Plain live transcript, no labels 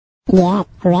Get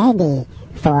ready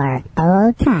for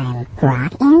old time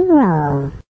rock and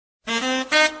roll.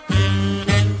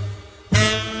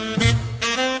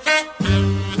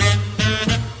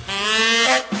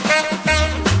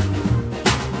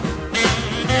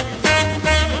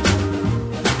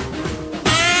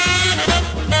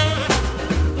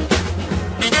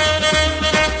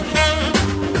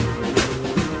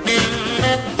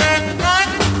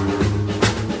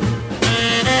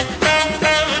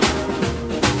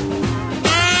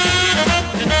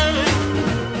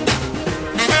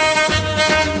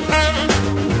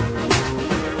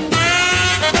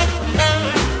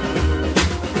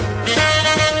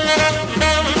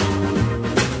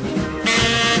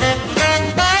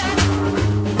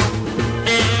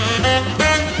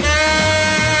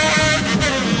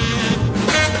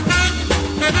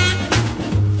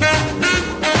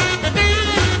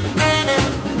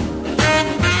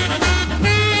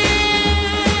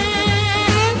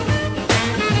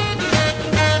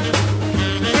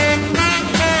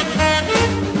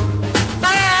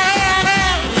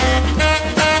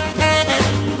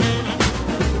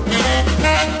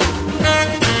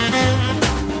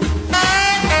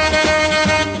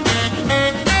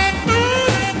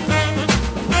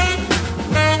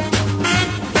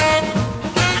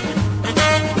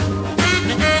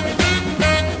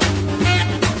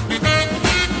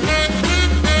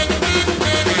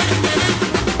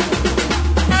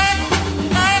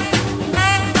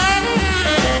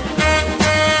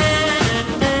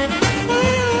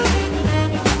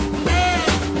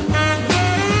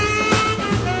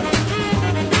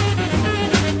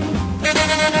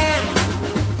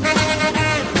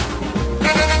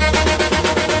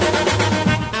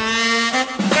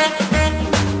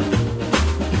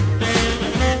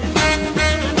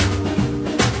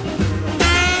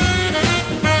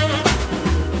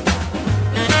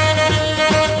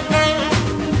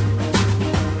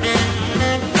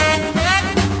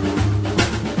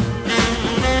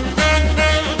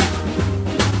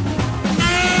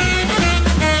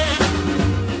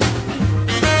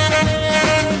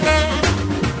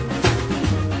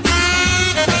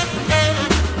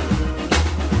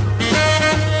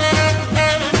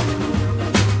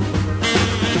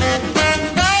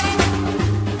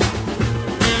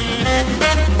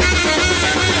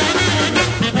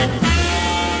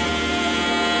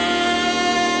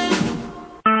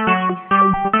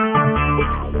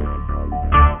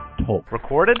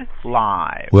 Recorded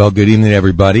live. Well, good evening,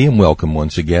 everybody, and welcome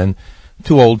once again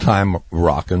to Old Time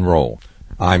Rock and Roll.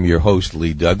 I'm your host,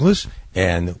 Lee Douglas,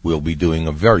 and we'll be doing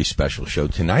a very special show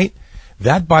tonight.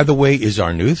 That, by the way, is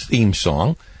our new theme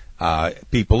song.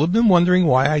 People have been wondering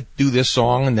why I do this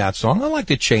song and that song. I like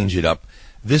to change it up.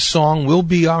 This song will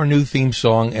be our new theme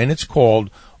song, and it's called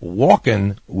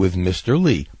Walkin' with Mr.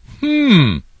 Lee.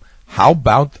 How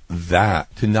about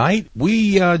that? Tonight,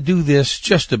 we do this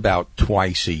just about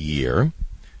twice a year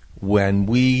when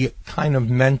we kind of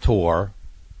mentor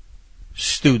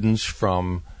students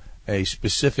from a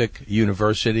specific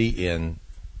university in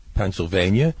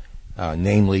Pennsylvania,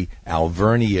 namely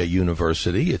Alvernia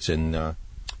University. It's in I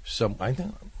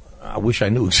wish I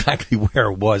knew exactly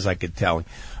where it was. I could tell,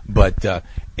 but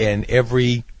and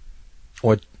every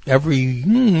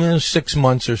 6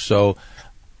 months or so,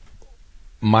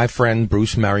 my friend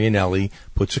Bruce Marianelli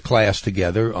puts a class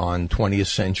together on 20th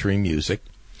century music,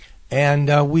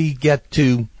 and we get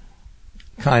to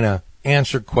kind of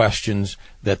answer questions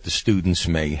that the students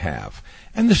may have.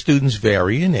 And the students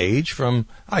vary in age from,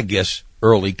 I guess,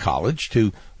 early college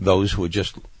to those who are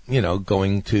just,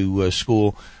 going to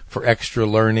school for extra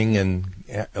learning and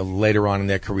later on in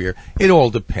their career. It all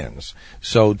depends.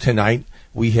 So tonight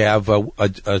we have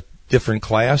a different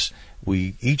class.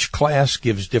 Each class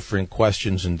gives different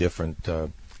questions and different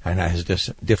and has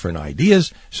different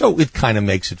ideas, so it kind of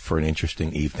makes it for an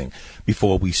interesting evening.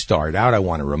 Before we start out, I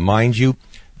want to remind you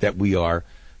that we are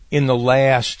in the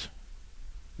last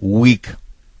week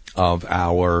of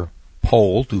our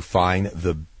poll to find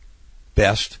the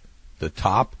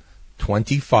top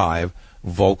 25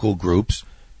 vocal groups,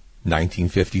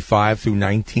 1955 through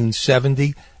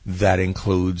 1970. That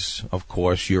includes, of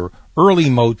course, your early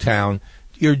Motown,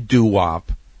 your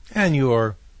doo-wop, and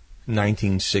your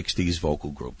 1960s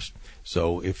vocal groups.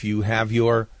 So if you have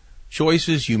your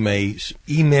choices, you may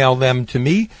email them to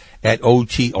me at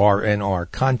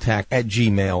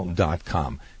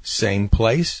otrnrcontact@gmail.com. Same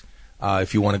place.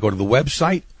 If you want to go to the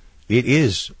website, it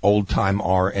is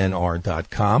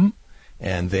oldtimernr.com,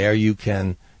 and there you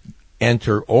can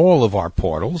enter all of our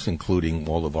portals, including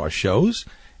all of our shows,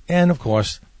 and, of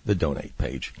course, the donate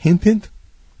page. Hint, hint.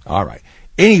 All right.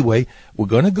 Anyway, we're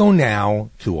going to go now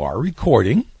to our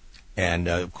recording, And,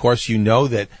 of course, you know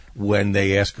that when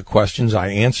they ask questions, I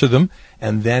answer them,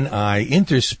 and then I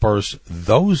intersperse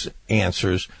those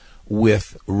answers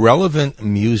with relevant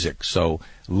music. So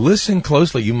listen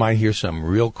closely. You might hear some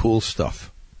real cool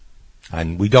stuff.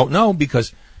 And we don't know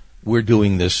because we're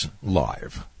doing this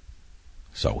live.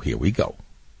 So here we go.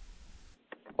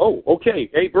 Oh, okay.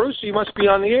 Hey, Bruce, you must be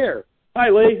on the air. Hi,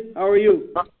 Lee. How are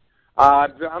you?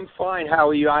 I'm fine. How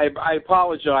are you? I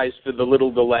apologize for the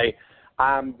little delay.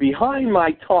 I'm behind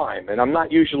my time, and I'm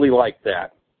not usually like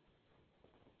that.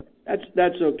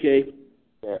 That's okay.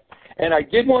 Yeah. And I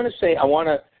did want to say I want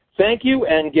to thank you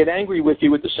and get angry with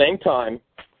you at the same time.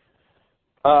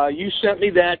 You sent me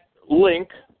that link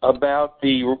about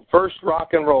the first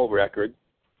rock and roll record.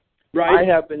 Right. I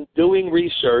have been doing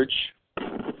research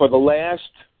for the last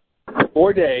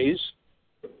 4 days,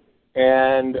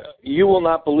 and you will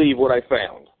not believe what I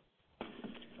found.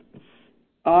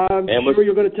 I'm sure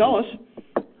you're going to tell us.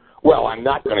 Well, I'm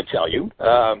not going to tell you.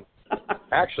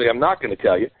 Actually, I'm not going to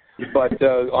tell you. But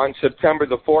on September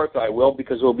the 4th, I will,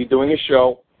 because we'll be doing a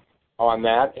show on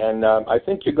that, and I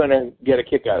think you're going to get a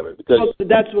kick out of it. Because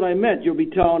that's what I meant. You'll be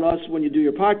telling us when you do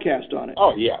your podcast on it.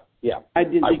 Oh, yeah. I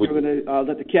didn't think you were going to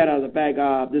let the cat out of the bag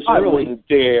this early. I early. wouldn't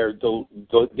dare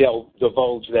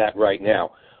divulge that right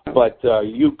now. But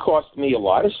you cost me a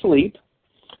lot of sleep,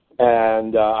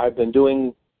 and I've been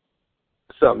doing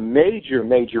some major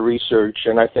research,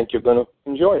 and I think you're going to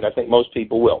enjoy it. I think most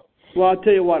people will. Well, I'll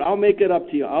tell you what. I'll make it up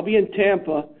to you. I'll be in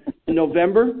Tampa in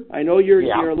November. I know you're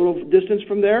a little distance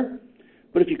from there,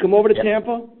 but if you come over to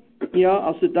Tampa,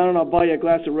 I'll sit down and I'll buy you a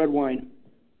glass of red wine.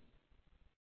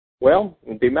 Well,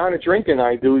 the amount of drinking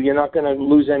I do, you're not going to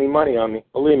lose any money on me.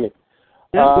 Believe me.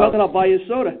 Yeah, well, then I'll buy you a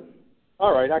soda.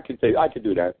 All right, I could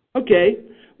do that. Okay.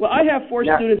 Well, I have 4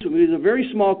 students with me. It's a very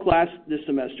small class this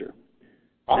semester.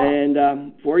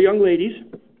 And 4 young ladies.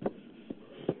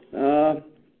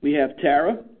 We have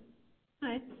Tara.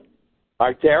 Hi.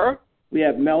 Hi, Tara. We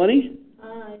have Melanie.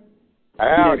 Hi.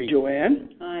 Howdy. We have Joanne.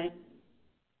 Hi.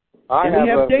 And we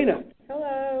have Dana.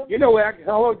 Hello.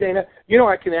 Hello, Dana. You know,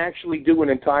 I can actually do an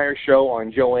entire show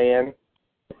on Joanne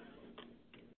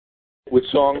with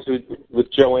songs with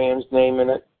Joanne's name in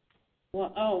it.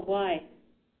 Well, oh, why?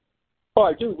 Oh,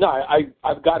 I do. No,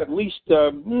 I've got at least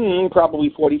probably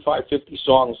 45, 50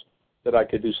 songs that I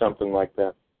could do something like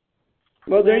that.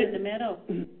 Well, right in the middle.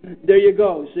 There you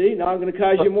go. See, now I'm going to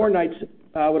cause you more nights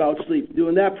without sleep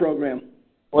doing that program.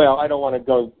 Well, I don't want to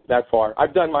go that far.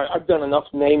 I've done enough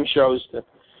name shows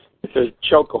to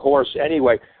choke a horse.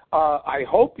 Anyway, I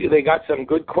hope they got some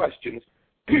good questions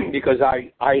because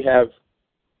I have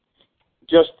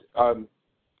just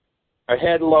a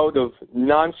head load of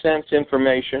nonsense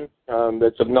information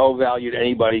that's of no value to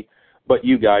anybody but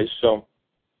you guys. So,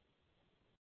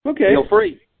 okay, feel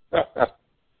free.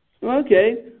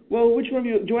 Okay. Well, which one of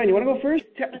you, Joanne? You want to go first?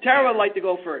 Tara would like to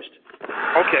go first.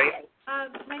 Okay.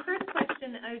 My first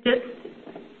question, I just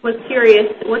was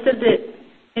curious, what does it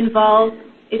involve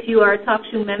if you are a talk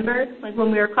show member? Like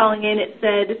when we were calling in, it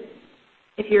said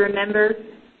if you're a member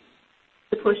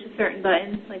to push a certain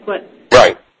button. Like what?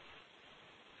 Right.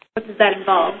 What does that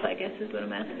involve, I guess, is what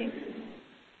I'm asking.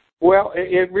 Well,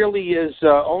 it really is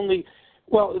only,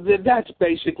 well, that's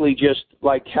basically just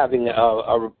like having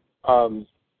a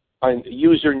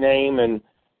username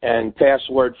and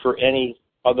password for any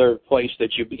other place that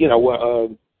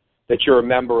that you're a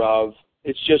member of.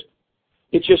 It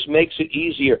just makes it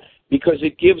easier because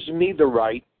it gives me the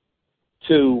right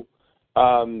to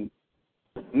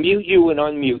mute you and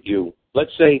unmute you.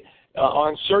 Let's say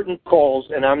on certain calls,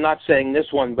 and I'm not saying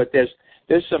this one, but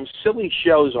there's some silly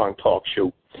shows on Talk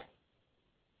Show,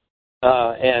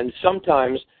 and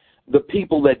sometimes the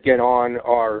people that get on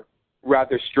are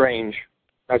rather strange.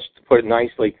 That's to put it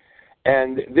nicely.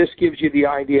 And this gives you the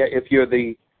idea, if you're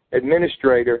the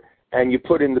administrator and you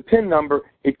put in the PIN number,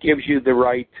 it gives you the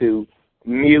right to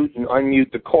mute and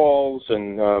unmute the calls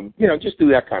and, just do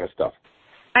that kind of stuff.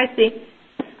 I see.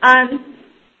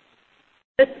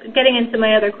 Just getting into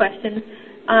my other questions.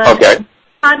 Okay. The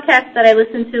podcast that I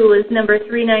listened to was number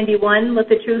 391, Let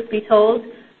the Truth Be Told.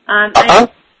 I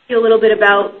asked you a little bit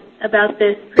about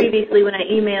this previously when I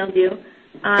emailed you.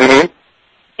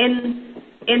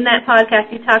 In that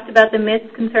podcast, you talked about the myths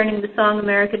concerning the song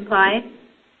American Pie.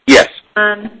 Yes.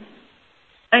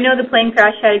 I know the plane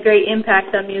crash had a great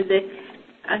impact on music.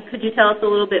 Could you tell us a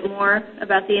little bit more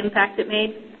about the impact it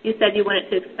made? You said you wanted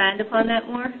to expand upon that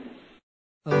more.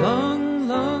 A long,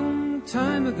 long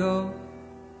time ago,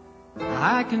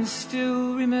 I can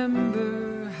still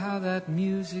remember how that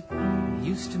music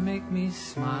used to make me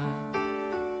smile.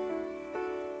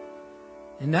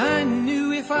 And I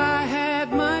knew if I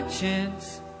had my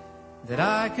chance, that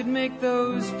I could make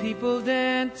those people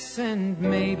dance, and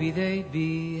maybe they'd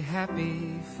be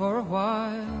happy for a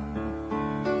while.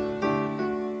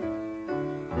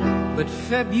 But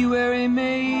February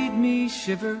made me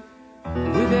shiver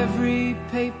with every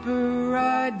paper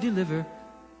I'd deliver.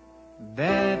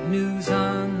 Bad news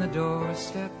on the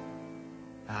doorstep,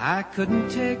 I couldn't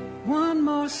take one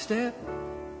more step.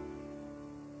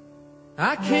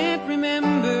 I can't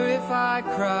remember if I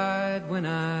cried when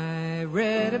I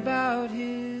read about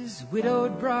his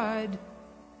widowed bride,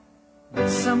 but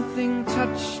something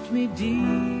touched me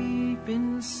deep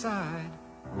inside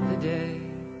the day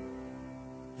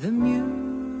the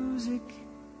music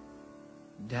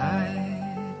died.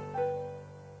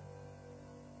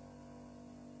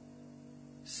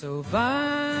 So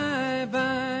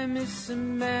bye-bye, Miss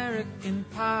American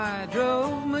Pie.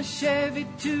 Drove my Chevy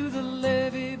to the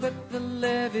levee, but the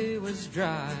levee was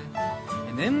dry.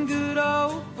 And them good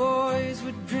old boys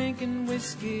were drinking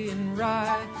whiskey and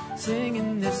rye,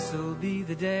 singing, this'll be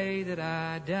the day that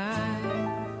I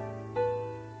die.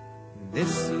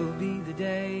 This'll be the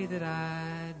day that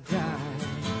I die.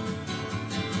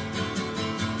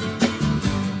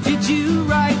 Did you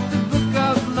write the book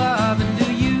of love, and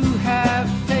do you have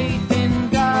faith in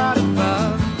God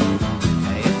above?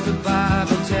 If the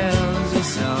Bible tells you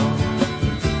so.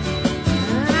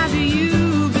 Now, do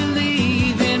you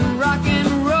believe in rock and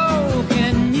roll?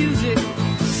 Can music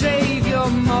save your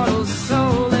mortal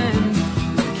soul? And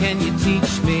can you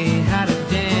teach me how to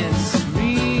dance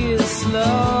real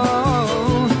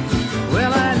slow?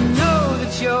 Well, I know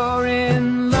that you're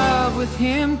in love with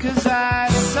him, 'cause I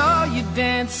saw you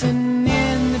dancing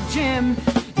in the gym.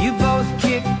 You both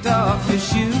kicked off your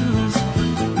shoes.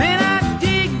 Man, I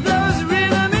dig those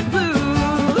rhythm and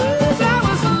blues. I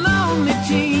was a lonely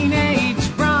teenage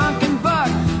bronc and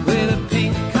buck with a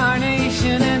pink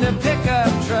carnation and a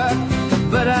pickup truck,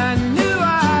 but I knew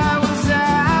I was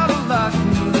out of luck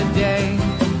the day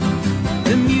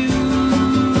the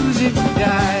music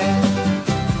died.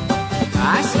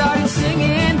 I started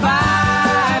singing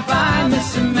bye-bye,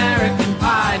 Miss American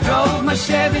Pie. Drove my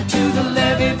Chevy to the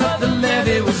levee, but the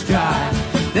levee was dry.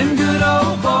 Them good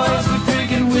old boys were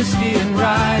drinking whiskey and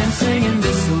rye, and singing,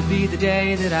 this'll be the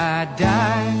day that I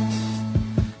die.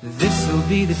 This'll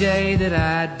be the day that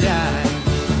I die.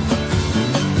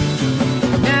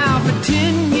 Now for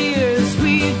 10 years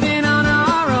we've been on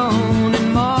our own,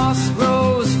 and moss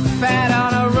grows fat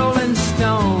on a rolling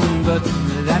stone, but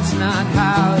that's not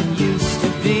how it used to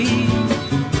be.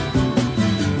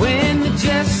 When the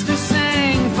jester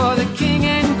sang for the king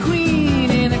and queen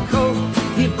in a coat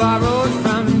he borrowed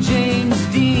from James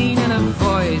Dean, and a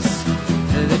voice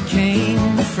that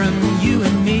came from you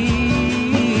and me.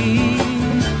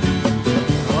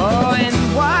 Oh, and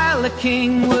while the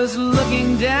king was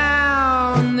looking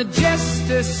down, the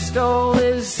jester stole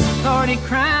his thorny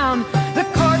crown. The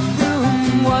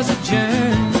courtroom was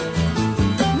adjourned.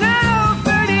 No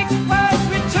verdict was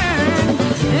returned.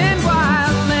 And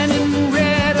while Lennon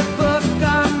read a book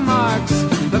on Marx,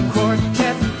 the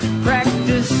quartet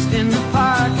practiced in the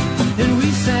park, and we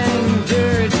sang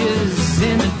dirges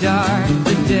in the dark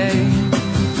the day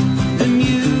the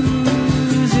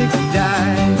music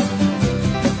died.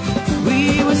 We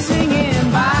were singing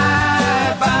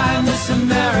bye-bye, Miss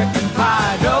American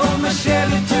Pie. Drove my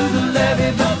Chevy to the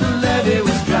levee, but the levee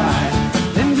was dry.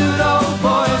 Them good old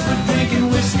boys were drinking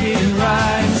whiskey and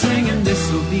rye, and singing,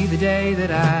 this'll be the day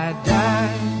that I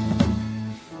die.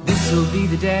 This'll be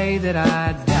the day that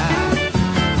I die.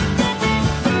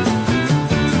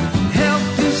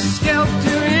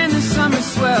 Helter-skelter in the summer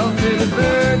swelter, the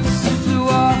birds flew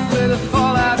off with a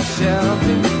fallout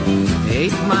shelter,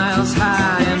 8 miles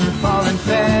high and falling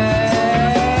fast.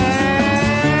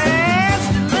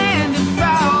 It landed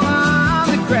foul on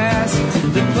the grass.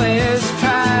 The players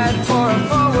tried for a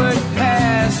forward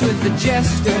pass, with the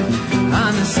jester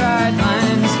on the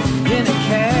sidelines in a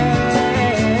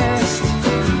cast.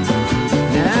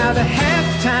 Now the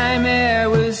halftime air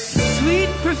was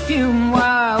sweet perfume,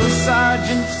 while the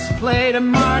sergeants played a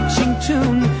marching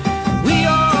tune. We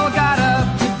all got up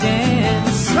to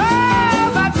dance,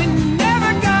 oh, but we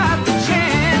never got the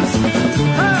chance,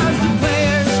 'cause the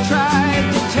players tried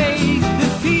to take the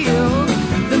field.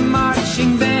 The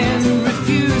marching band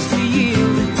refused to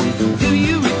yield. Do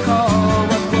you recall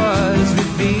what was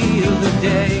revealed the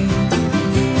day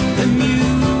the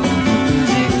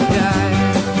music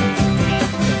died?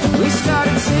 We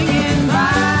started singing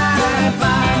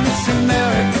bye-bye, Miss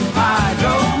American Pie.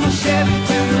 Drove my Chevy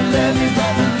to the levee,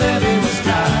 but the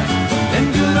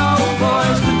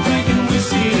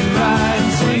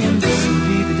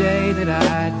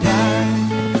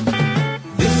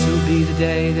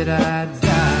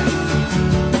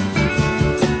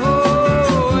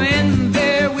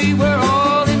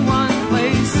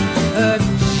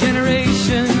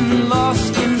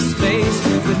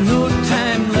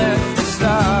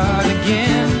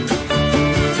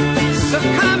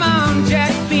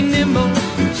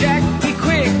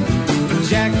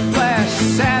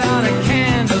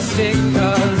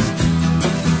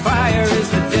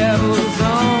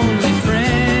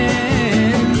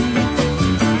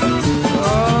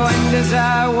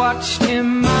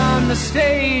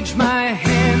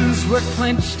were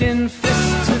clenched in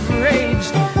fists of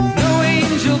rage. No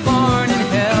angel born in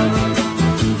hell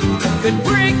could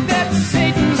break that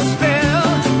Satan's spell.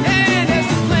 And as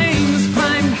the flames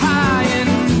climbed high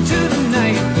into the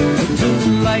night to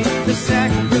light the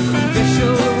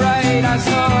sacrificial rite, I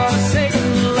saw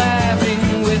Satan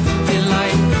laughing with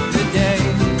delight the day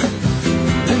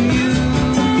the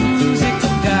music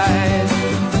died.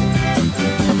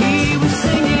 He was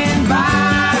singing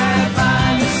bye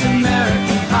bye Miss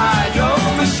American Pie. Drove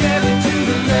my Chevy to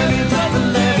the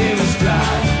levee, but the levee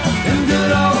was dry. Them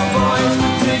good old boys were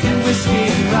drinking whiskey and rye,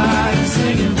 singing, this'll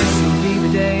be the day that I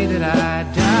die.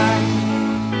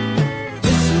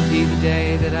 This'll be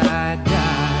the day that I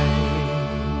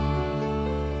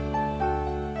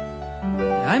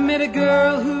die. I met a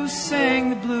girl who sang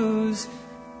the blues,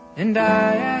 and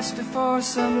I asked her for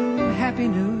some happy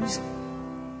news,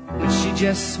 but she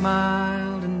just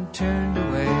smiled and turned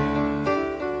away.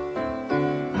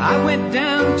 I went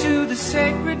down to the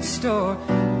sacred store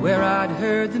where I'd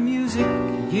heard the music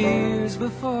years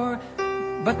before,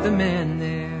 but the man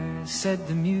there said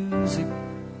the music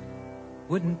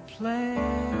wouldn't play.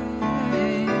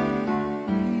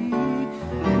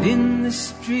 And in the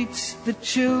streets the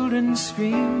children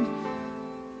screamed,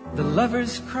 the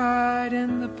lovers cried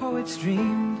and the poets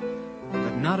dreamed,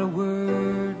 but not a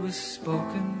word was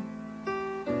spoken.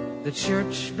 The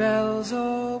church bells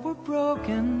all were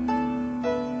broken,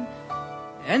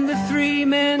 and the three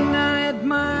men I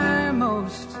admire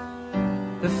most,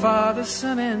 the Father,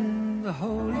 Son, and the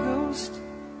Holy Ghost,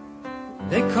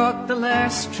 they caught the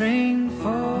last train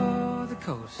for the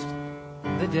coast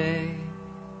the day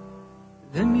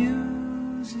the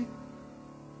music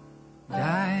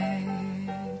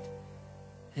died.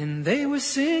 And they were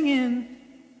singing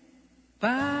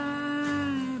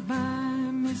bye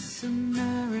bye Miss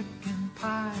American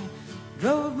Pie.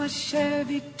 Drove my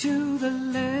Chevy to the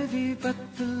levee, but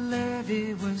the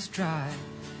levee was dry.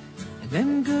 And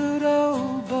them good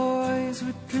old boys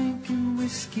were drinking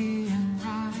whiskey and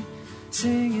rye,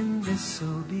 singing,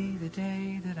 this'll be the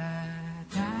day that I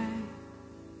die.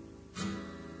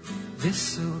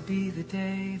 This'll be the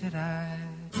day that I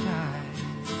die.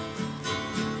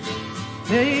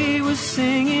 They were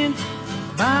singing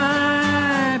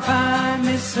bye bye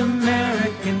Miss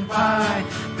American Pie.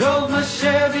 Drove my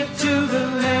Chevy to the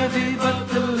levee, but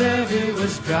the levee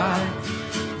was dry.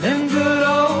 Them good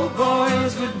old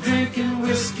boys were drinking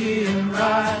whiskey and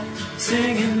rye,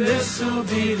 singing, this'll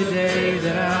be the day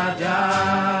that I die.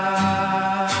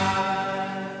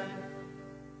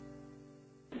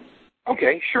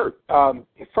 Okay, sure.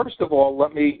 First of all,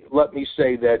 let me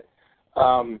say that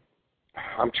I'm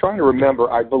trying to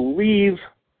remember. I believe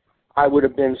I would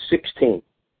have been 16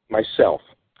 myself,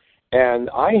 and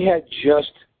I had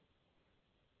just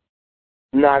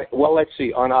not. Well, let's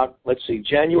see.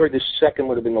 January the 2nd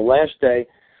would have been the last day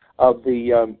of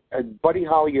the Buddy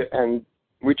Holly and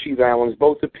Richie Valens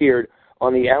both appeared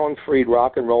on the Alan Freed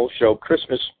Rock and Roll Show,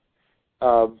 Christmas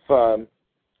of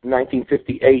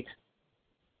 1958.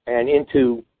 And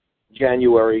into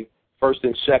January 1st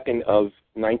and 2nd of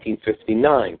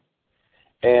 1959.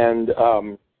 And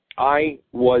I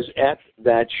was at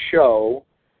that show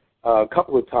a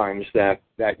couple of times that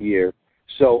year.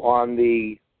 So on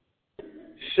the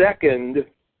 2nd,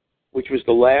 which was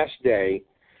the last day,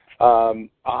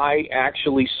 I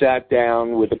actually sat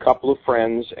down with a couple of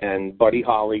friends and Buddy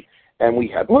Holly, and we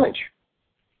had lunch.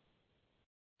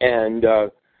 And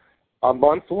a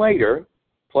month later,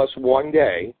 plus one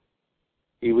day,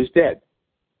 he was dead.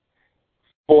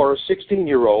 For a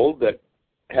 16-year-old that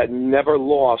had never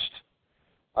lost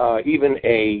even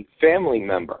a family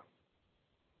member,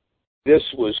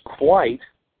 this was quite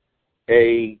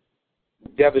a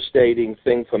devastating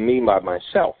thing for me by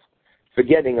myself,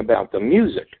 forgetting about the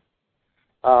music.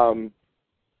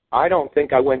 I don't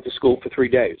think I went to school for 3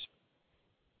 days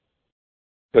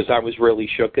because I was really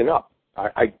shooken up.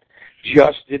 I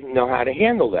just didn't know how to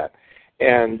handle that.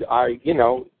 And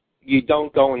you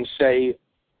don't go and say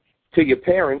to your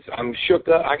parents, I'm shook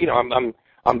up,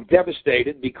 I'm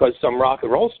devastated because some rock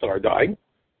and roll star died.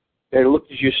 They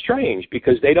looked at you strange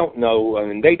because they don't know,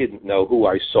 and they didn't know who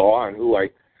I saw and who I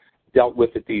dealt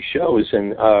with at these shows.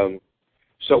 And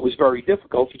so it was very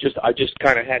difficult. I just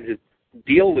kind of had to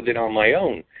deal with it on my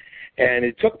own. And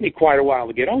it took me quite a while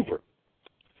to get over it.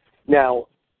 Now,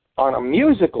 on a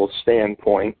musical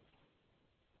standpoint,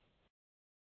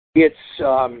 it's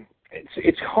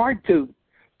hard to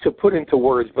put into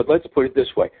words, but let's put it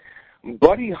this way.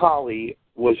 Buddy Holly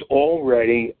was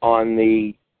already on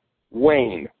the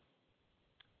wane.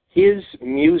 His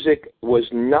music was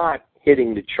not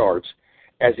hitting the charts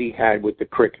as he had with the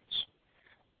Crickets.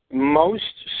 Most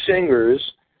singers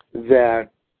that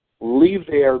leave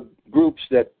their groups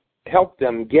that helped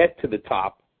them get to the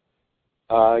top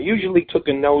usually took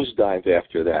a nosedive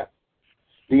after that.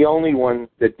 The only one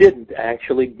that didn't,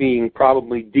 actually, being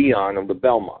probably Dion of the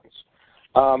Belmonts.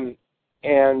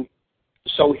 And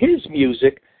so his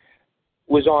music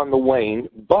was on the wane,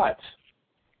 but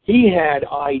he had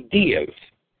ideas.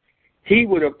 He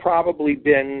would have probably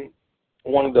been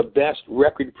one of the best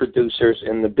record producers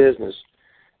in the business,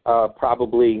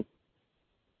 probably,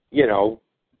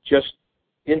 just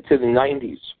into the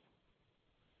 90s,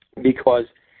 because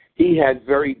he had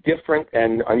very different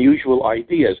and unusual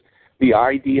ideas. The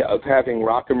idea of having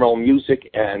rock and roll music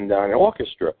and an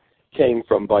orchestra came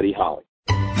from Buddy Holly.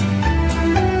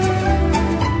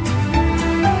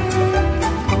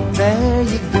 There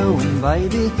you going,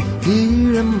 baby,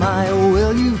 here am I. Oh,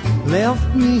 well, you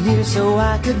left me here so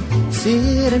I could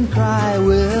sit and cry.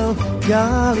 Well,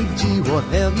 golly gee, what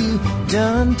have you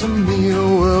done to me?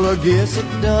 Oh, well, I guess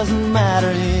it doesn't matter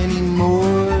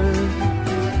anymore.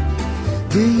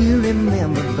 Do you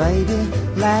remember, baby,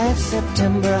 last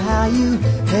September, how you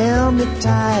held me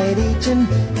tight each and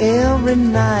every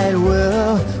night?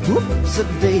 Well,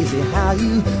 whoops-a-daisy, how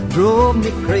you drove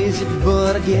me crazy,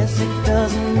 but I guess it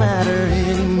doesn't matter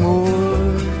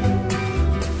anymore.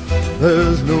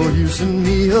 There's no use in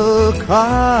me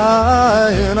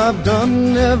crying. I've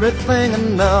done everything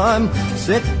and now I'm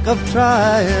sick of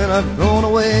trying. I've thrown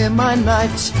away my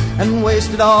nights and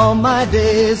wasted all my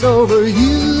days over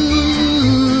you.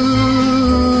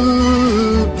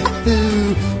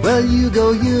 Well, you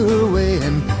go your way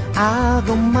and I'll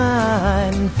go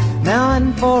mine. Now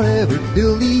and forever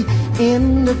till the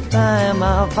end of time,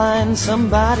 I'll find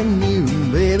somebody new,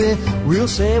 baby. We'll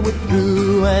say we're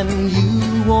through and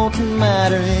you won't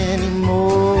matter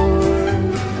anymore.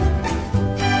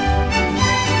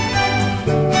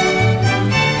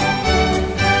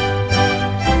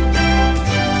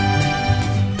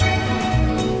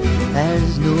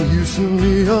 There's no use in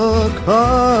me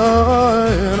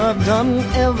crying. I've done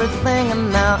everything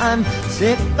and now I'm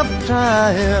sick of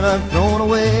trying. I've thrown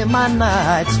away my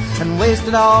nights and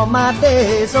wasted all my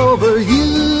days over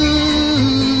you.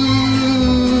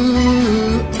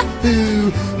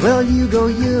 Well, you go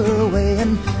your way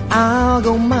and I'll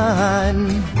go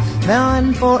mine. Now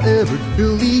and forever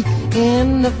till the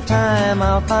end of time,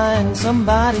 I'll find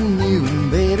somebody new, and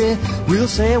baby, we'll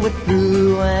say we're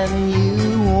through and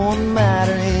you won't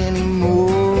matter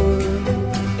anymore.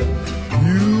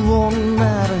 You won't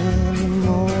matter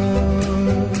anymore.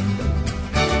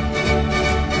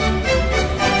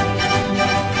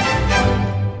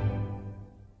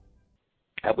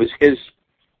 That was his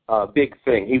big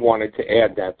thing. He wanted to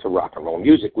add that to rock and roll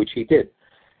music, which he did.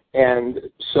 And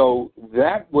so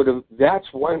that's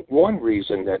one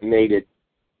reason that made it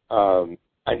an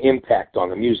impact on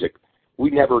the music. We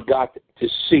never got to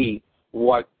see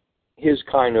what his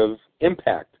kind of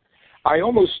impact. I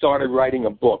almost started writing a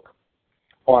book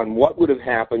on what would have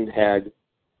happened had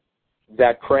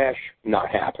that crash not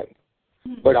happened.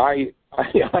 But I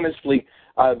honestly,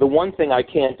 the one thing I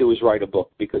can't do is write a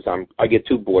book because I get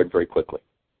too bored very quickly.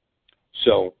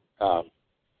 So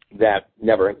that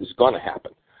never is going to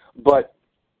happen. But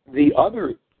the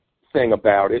other thing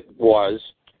about it was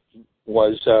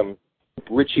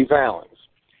Ritchie Valens.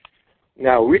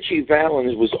 Now, Ritchie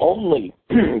Valens was only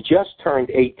just turned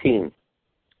 18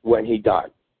 when he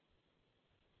died.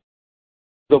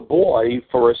 The boy,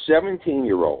 for a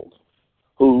 17-year-old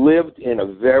who lived in a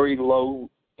very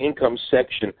low-income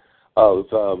section of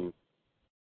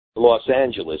Los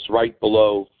Angeles, right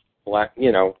below, a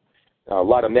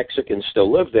lot of Mexicans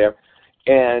still live there,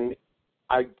 and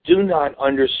I do not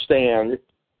understand,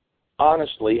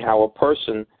 honestly, how a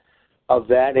person of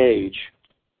that age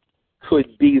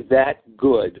could be that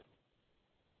good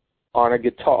on a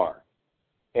guitar.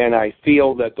 And I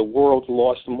feel that the world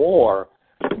lost more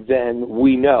than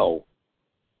we know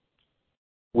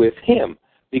with him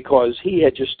because he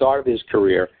had just started his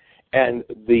career, and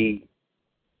the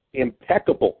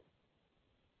impeccable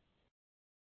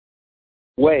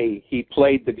way he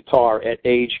played the guitar at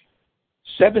age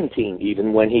 17,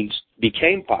 even when he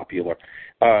became popular,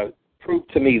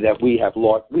 proved to me that we had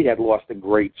lost a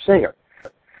great singer.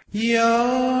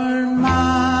 You're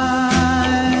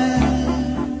mine,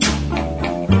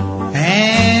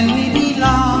 and we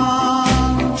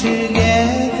belong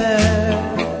together.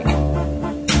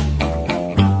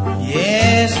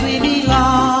 Yes, we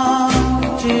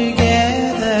belong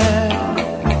together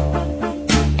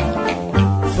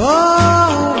for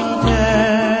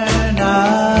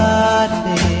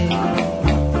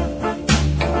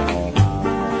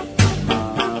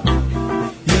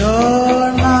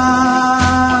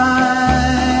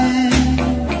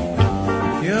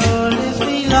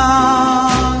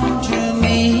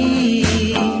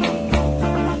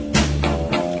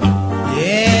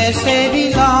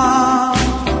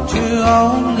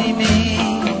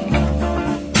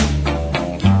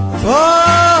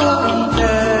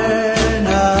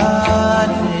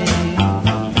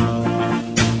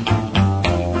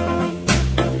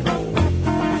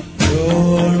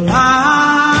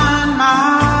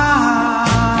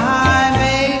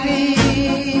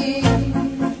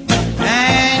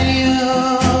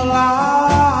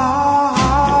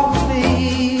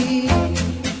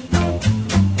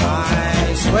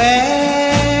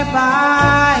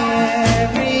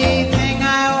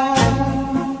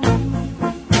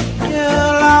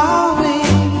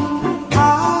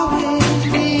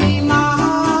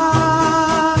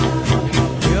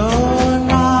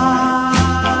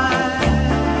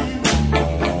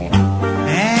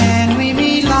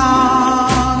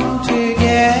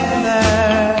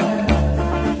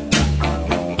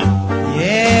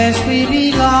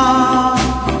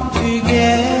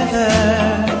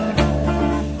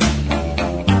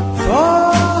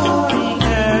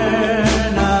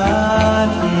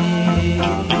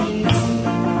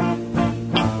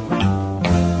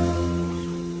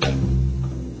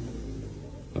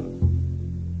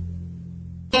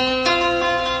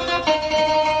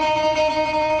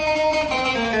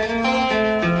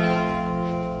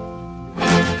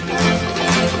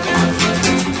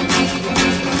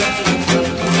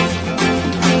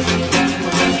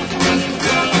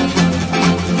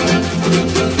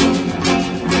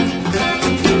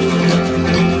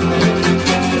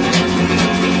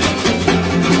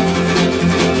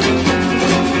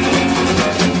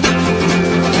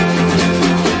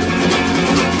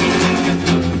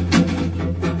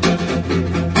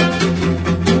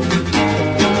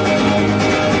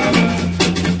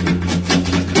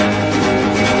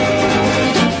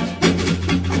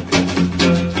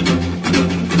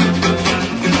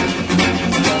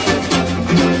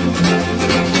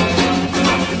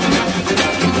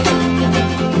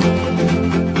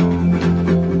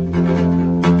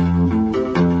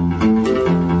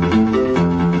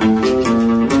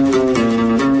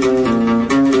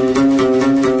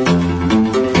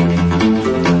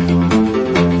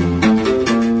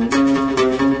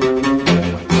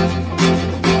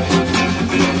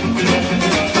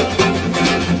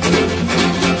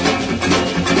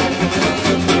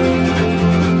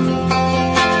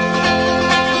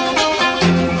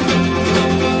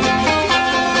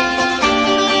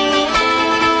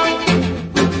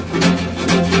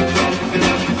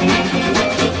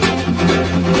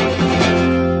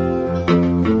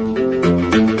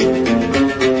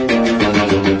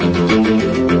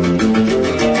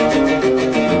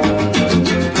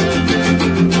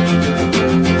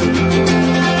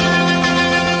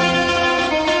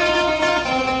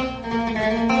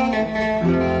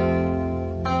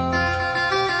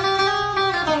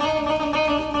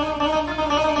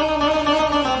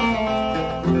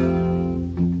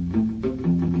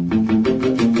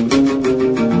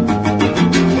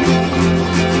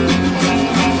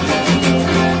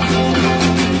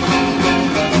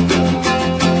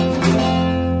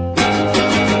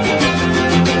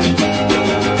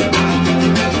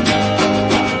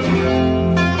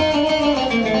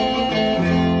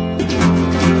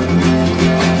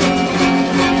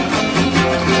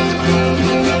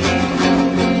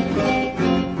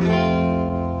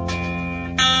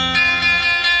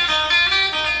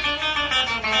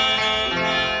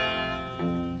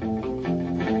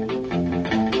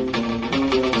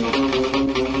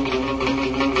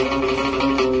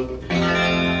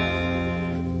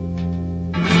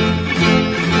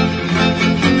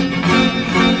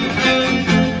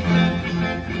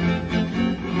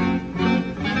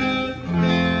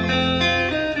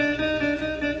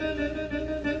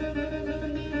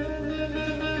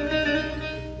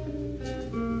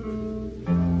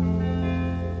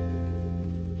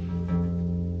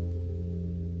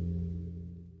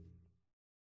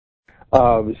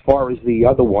As far as the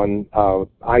other one,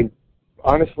 I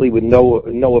honestly, with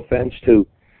no offense to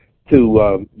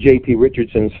J.P.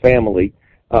 Richardson's family,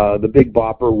 the Big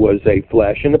Bopper was a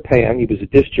flash in the pan. He was a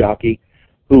disc jockey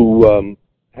who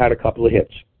had a couple of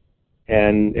hits,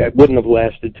 and it wouldn't have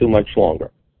lasted too much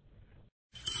longer.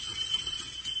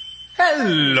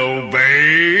 Hello,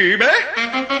 baby.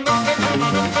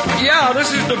 Yeah,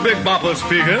 this is the Big Bopper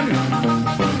speaking.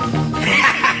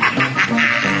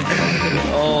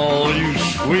 Oh, you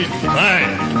sweet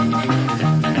thing.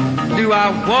 Do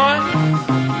I want?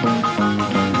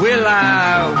 Will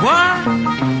I what?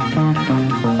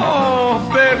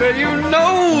 Oh, baby, you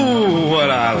know what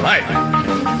I like.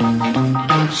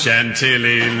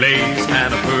 Chantilly lace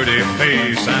and a pretty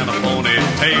face and a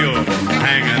ponytail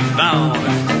hanging down,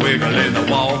 wiggle in the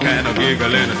walk and a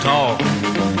giggle in the talk.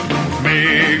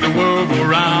 Make the world go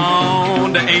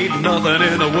round. There ain't nothing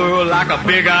in the world like a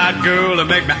big-eyed girl to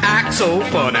make me act so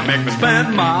funny, make me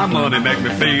spend my money, make me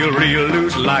feel real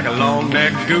loose like a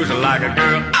long-necked goose, like a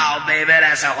girl. Oh, baby,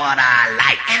 that's what I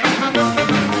like.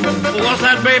 What's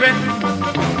that, baby?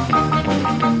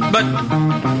 But,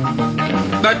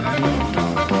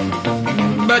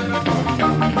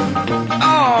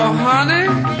 oh, honey.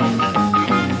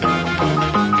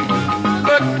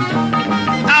 But,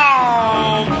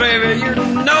 oh, baby, you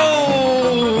know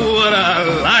what I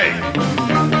like.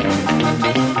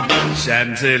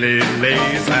 Chantilly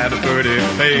lace and a pretty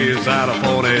face and a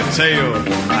ponytail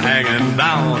hanging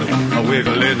down, a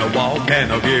wiggle in the walk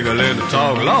and a giggle in the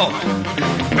talk. Lord,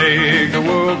 make the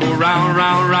world go round,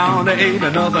 round, round. There ain't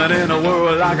nothing in the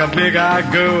world like a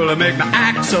big-eyed girl to make me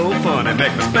act so funny,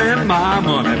 make me spend my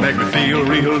money, make me feel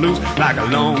real loose like a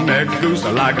long-necked goose,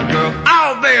 like a girl.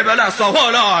 Oh, baby, that's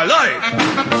what I like.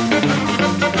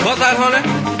 What's that, honey?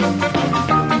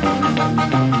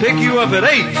 Pick you up at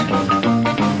 8,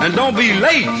 and don't be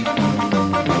late.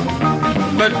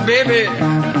 But, baby,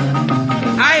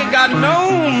 I ain't got no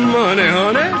money,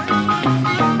 honey.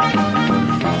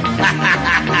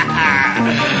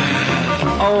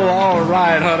 Oh, all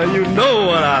right, honey, you know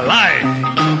what I like.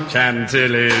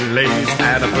 Chantilly lace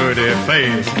and a pretty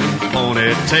face,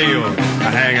 ponytail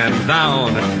hanging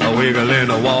down, a wiggle in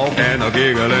the walk and a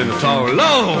giggle in the talk.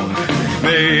 Lord,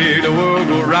 make the world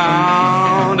go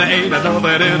round. There ain't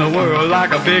nothing in the world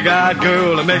like a big-eyed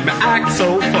girl to make me act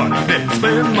so funny, make me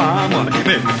spend my money,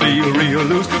 make me feel real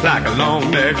loose like a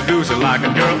long-necked goose, like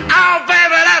a girl. Oh,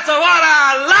 baby, that's what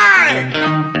I like.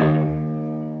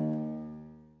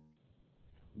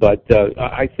 But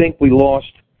I think we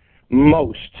lost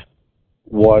most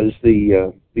was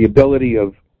the ability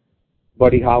of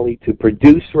Buddy Holly to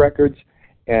produce records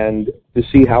and to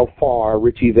see how far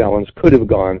Richie Valens could have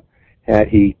gone had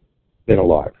he been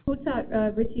alive. Who taught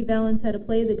Richie Valens how to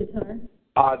play the guitar?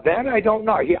 That I don't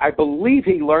know. I believe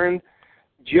he learned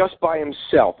just by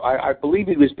himself. I believe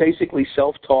he was basically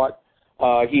self-taught.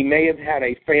 He may have had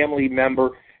a family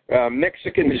member.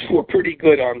 Mexicans were pretty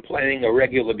good on playing a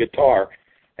regular guitar.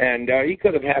 And he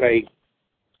could have had a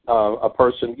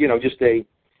person, just a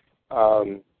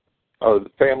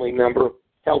family member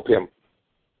help him.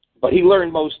 But he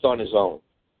learned most on his own.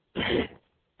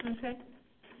 Okay.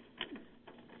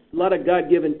 A lot of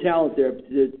God-given talent there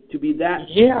to be that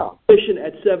efficient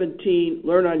at 17,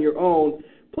 learn on your own,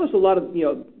 plus a lot of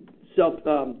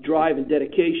self-drive and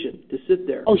dedication to sit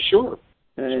there. Oh, sure.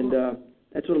 And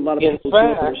that's what a lot of people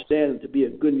don't understand, to be a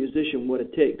good musician, what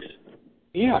it takes.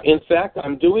 Yeah, in fact,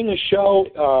 I'm doing a show,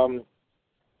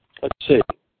 let's see,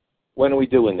 when are we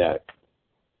doing that?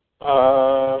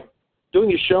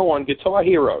 Doing a show on Guitar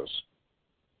Heroes.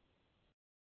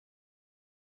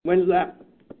 When's that?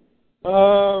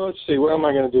 Let's see, where am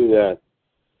I going to do that?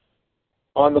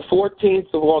 On the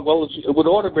 14th of August, well, it would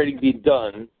already be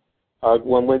done.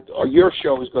 Your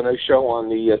show is going to show on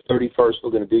the 31st.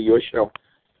 We're going to do your show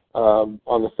on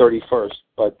the 31st,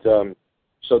 but...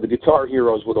 So the Guitar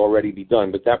Heroes would already be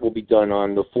done, but that will be done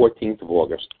on the 14th of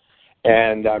August.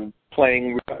 And I'm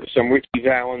playing some Richie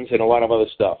Valens and a lot of other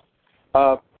stuff.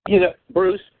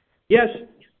 Bruce? Yes?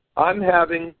 I'm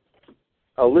having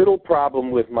a little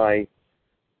problem with my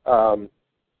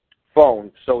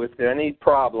phone. So if there's any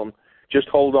problem, just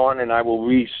hold on and I will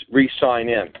re-sign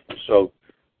in. So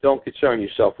don't concern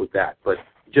yourself with that, but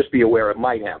just be aware it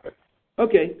might happen.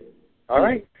 Okay. All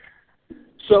right?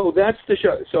 So that's the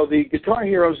show. So the Guitar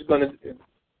Heroes is going to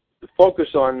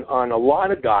focus on a lot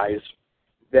of guys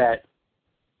that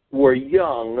were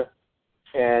young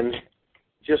and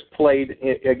just played,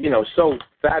 so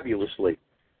fabulously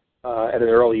at an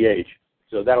early age.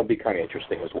 So that'll be kind of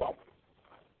interesting as well.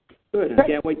 Good. I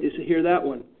can't wait to hear that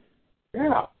one.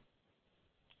 Yeah.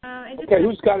 Okay,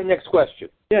 who's got a next question?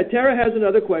 Yeah, Tara has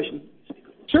another question.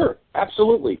 Sure,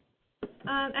 absolutely.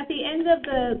 At the end of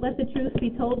the Let the Truth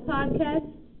Be Told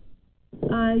podcast,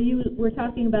 you were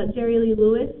talking about Jerry Lee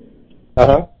Lewis.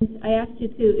 Uh-huh. I asked you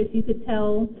if you could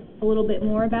tell a little bit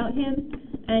more about him,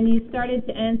 and you started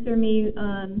to answer me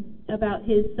about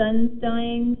his sons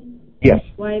dying, yes,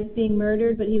 wives being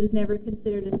murdered, but he was never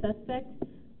considered a suspect.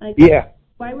 Yeah.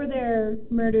 Why were their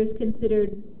murders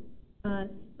considered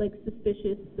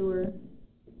suspicious or?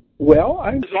 Well,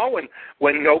 it's all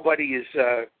when nobody is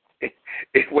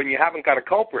when you haven't got a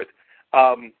culprit.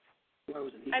 I mean,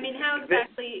 how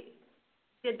exactly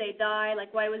did they die?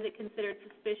 Like, why was it considered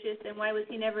suspicious, and why was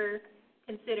he never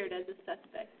considered as a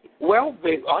suspect? Well,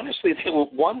 honestly, they were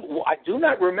one. I do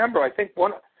not remember. I think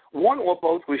one or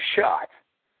both was shot,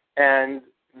 and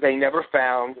they never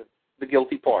found the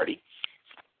guilty party.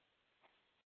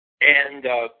 And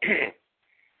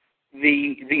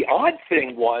the odd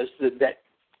thing was that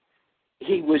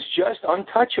he was just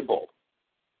untouchable.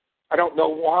 I don't know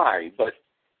why, but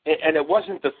and it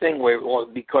wasn't the thing where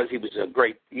because he was a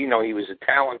great, he was a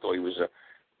talent or he was a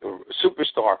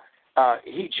superstar.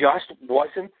 He just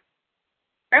wasn't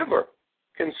ever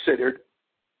considered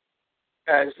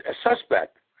as a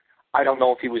suspect. I don't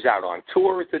know if he was out on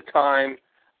tour at the time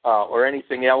or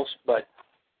anything else, but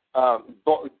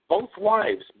both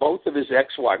wives, both of his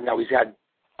ex-wives. Now he's had,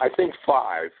 I think,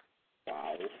 five.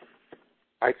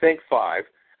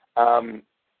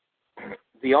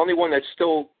 The only one that's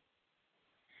still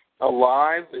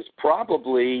alive is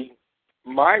probably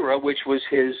Myra, which was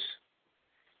his,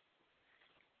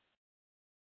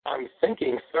 I'm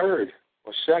thinking, third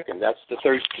or second. That's the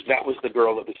third. That was the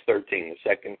girl that was 13, the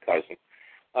second cousin.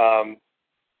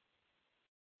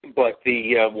 But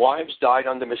the wives died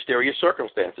under mysterious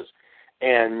circumstances,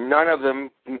 and none of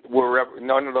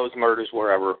those murders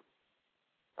were ever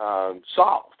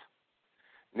solved.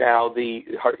 Now,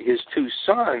 his two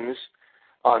sons,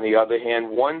 on the other hand,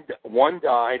 one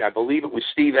died. I believe it was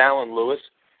Steve Allen Lewis,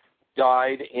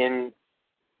 died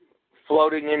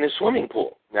floating in a swimming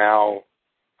pool. Now,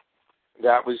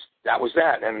 that was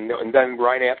that, and then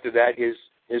right after that, his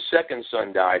second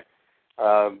son died.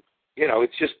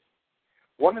 It's just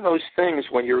one of those things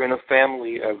when you're in a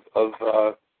family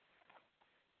of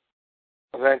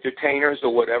entertainers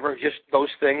or whatever. Just those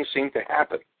things seem to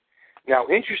happen. Now,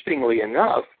 interestingly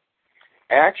enough,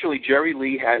 actually, Jerry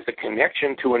Lee has a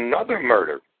connection to another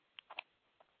murder,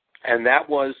 and that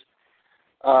was,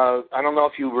 I don't know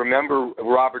if you remember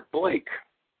Robert Blake.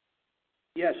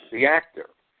 Yes. The actor.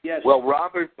 Yes. Well,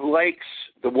 Robert Blake's,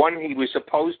 the one he was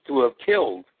supposed to have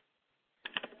killed,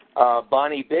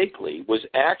 Bonnie Bakley, was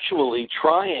actually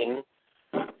trying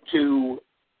to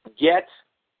get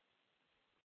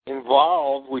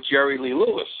involved with Jerry Lee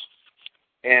Lewis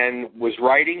and was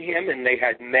writing him, and they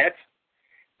had met.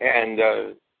 And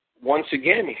once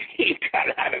again, he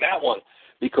got out of that one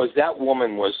because that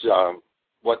woman was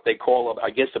what they call,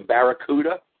 I guess, a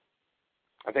barracuda.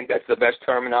 I think that's the best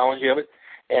terminology of it.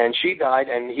 And she died,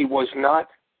 and he was not,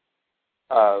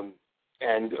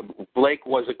 and Blake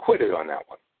was acquitted on that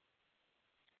one.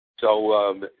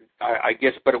 So I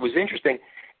guess, but it was interesting.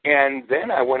 And then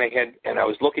I went ahead and I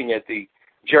was looking at the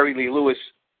Jerry Lee Lewis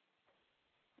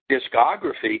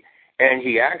discography, and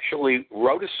he actually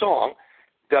wrote a song.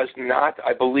 Does not,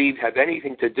 I believe, have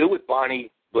anything to do with Bonnie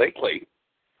Blakely,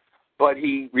 but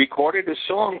he recorded a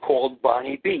song called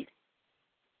Bonnie Beat.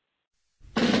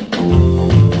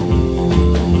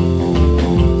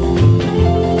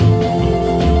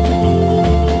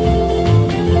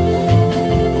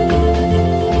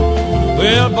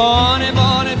 Well, Bonnie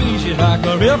B, she's like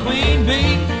a real queen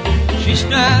bee. She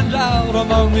stands out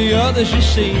among the others you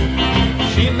see.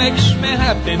 She makes me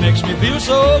happy, makes me feel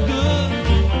so good.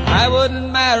 I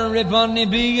wouldn't marry Bonnie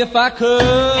B if I could.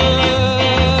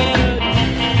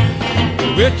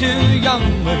 We're too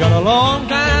young, we got a long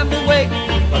time to wait.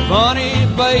 But Bonnie,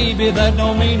 baby, that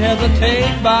don't mean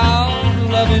hesitate about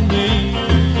loving me.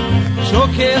 So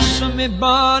kiss me,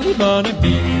 Bonnie, Bonnie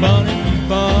B, Bonnie B,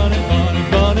 Bonnie, Bonnie,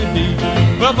 Bonnie B.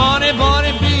 Well, Bonnie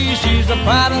B, she's the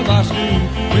pride of our school.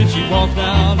 When she walks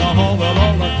down the hall, well,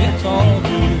 all the kids all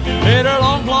cool. Had her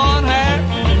long blonde hair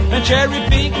and cherry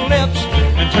pink lips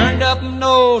and turned up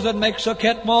nose that makes a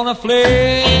cat wanna flip.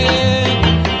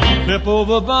 Flip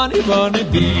over Bonnie, Bonnie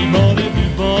B, Bonnie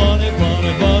B, Bonnie,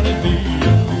 Bonnie, Bonnie B.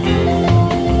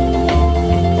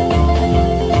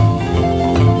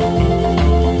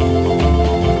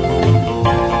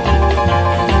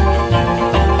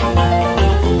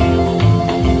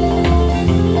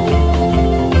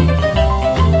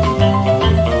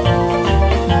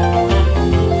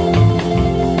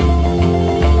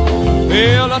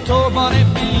 Well, I told Bonnie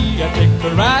B I'd take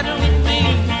her riding with me.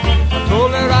 I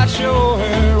told her I'd show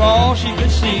her she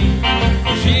could see.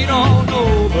 She don't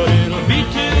know, but it'll be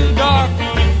too dark.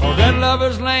 Oh, that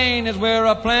lover's lane is where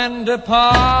I plan to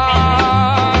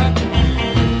park.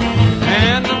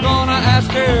 And I'm gonna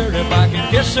ask her if I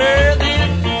can kiss her then.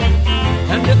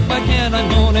 And if I can, I'm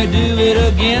gonna do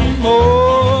it again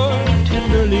more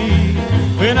tenderly.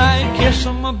 When I kiss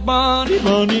on my Bonnie,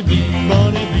 Bonnie bee,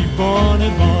 Bonnie bee, Bonnie,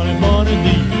 Bonnie, Bonnie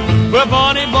bee. Well,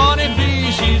 Bonnie, Bonnie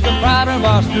bee, she's the pride of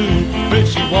our school. When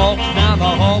she walks down the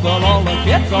hall, well, all the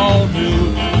kids all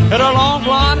do. Had her long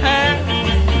blonde hair,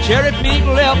 cherry pink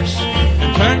lips,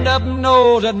 and turned up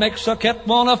nose that makes a cat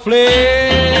wanna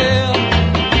flip.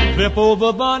 Flip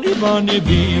over Bonnie, Bonnie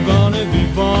bee, Bonnie bee,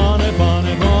 Bonnie,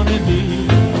 Bonnie, Bonnie bee.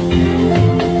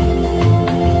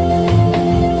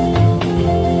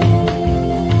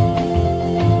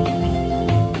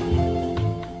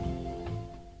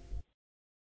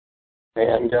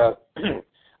 And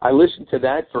I listened to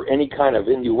that for any kind of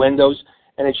innuendos,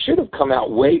 and it should have come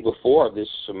out way before this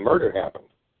murder happened.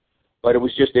 But it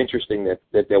was just interesting that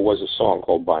there was a song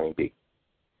called Bonnie B.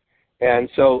 And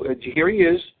so here he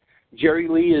is. Jerry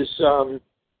Lee is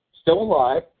still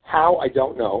alive. How, I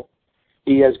don't know.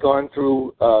 He has gone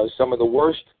through some of the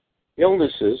worst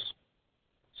illnesses,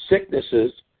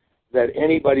 sicknesses that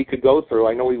anybody could go through.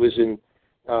 I know he was in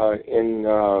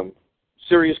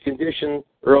serious condition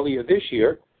earlier this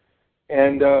year,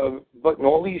 and but in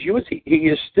all these years, he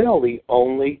is still the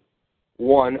only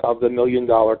one of the $1 Million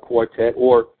Quartet,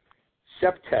 or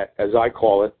septet, as I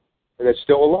call it, that's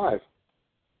still alive.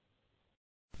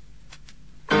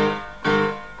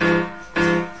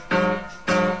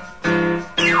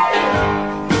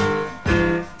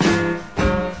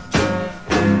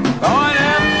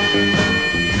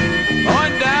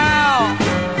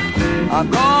 I'm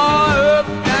going up,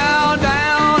 down,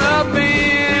 down, up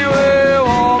anywhere,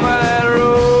 walking that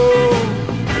road.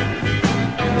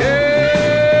 Yeah,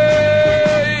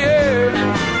 yeah.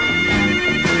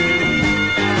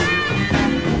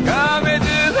 Got me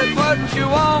doing what you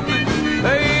want me,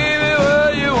 baby,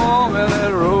 where you want me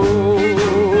that road.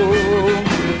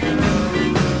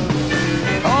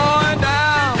 Going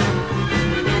down,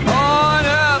 going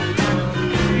up,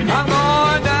 I'm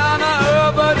going down the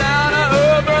upper, down the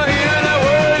upper hill.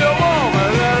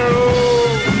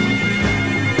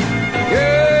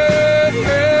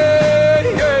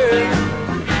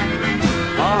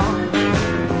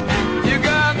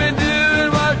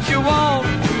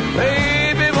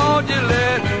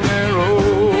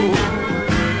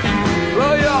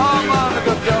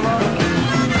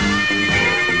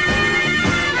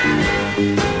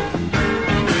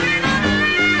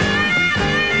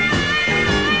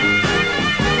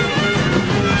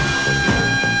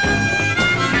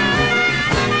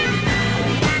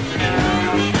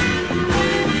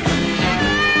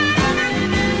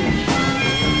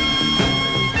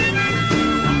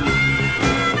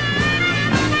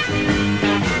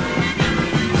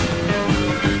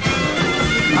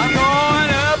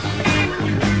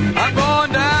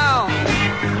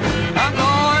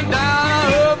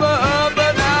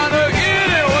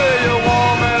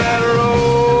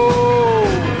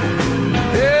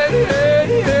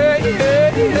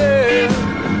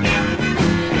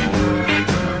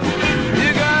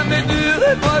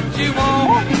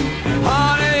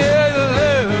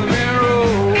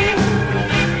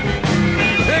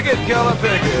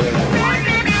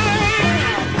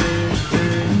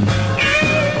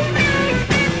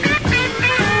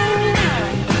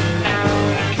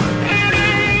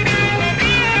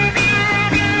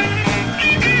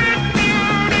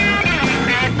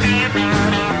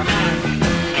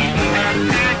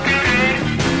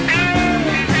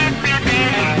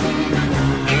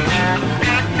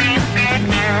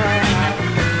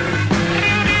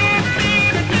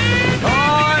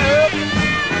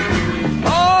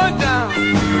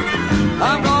 Down.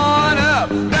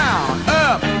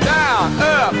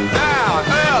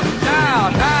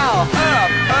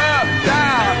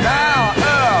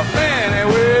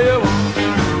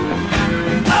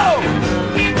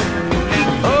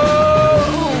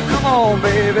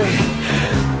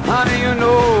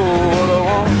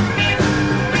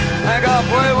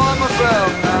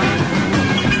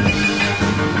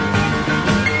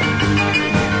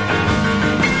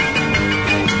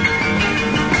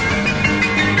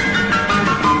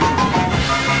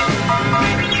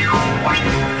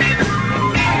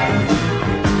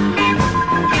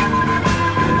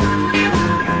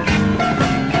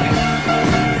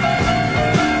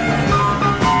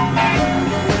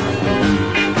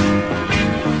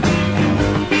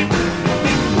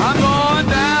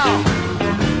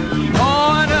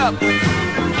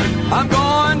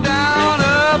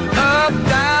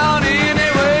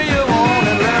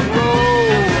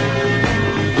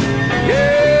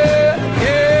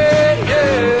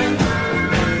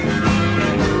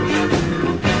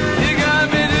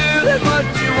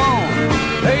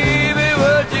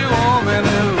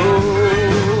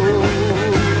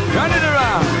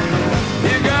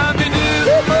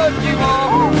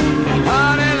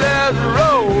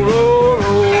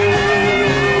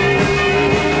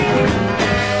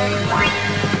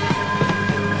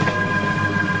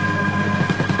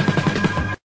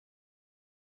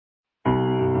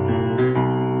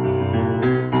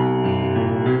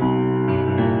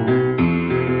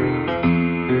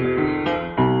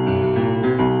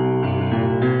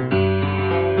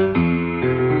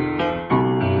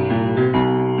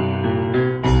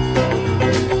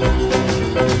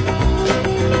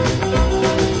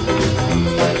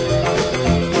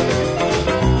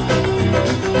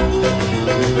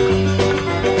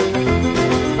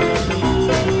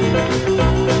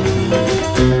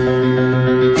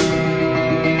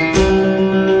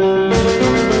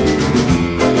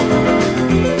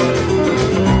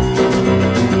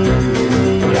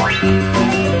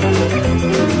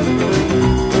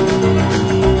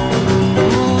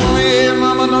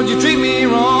 don't you treat me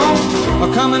wrong,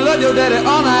 or come and love your daddy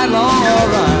all night long,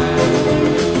 alright.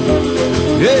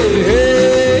 Hey,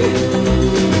 hey,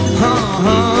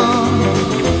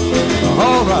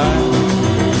 alright.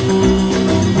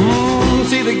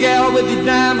 See the gal with the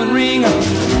diamond ring,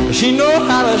 she know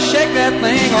how to shake that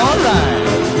thing, alright.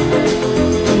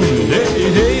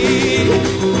 Hey, hey,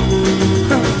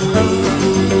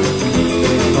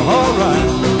 alright.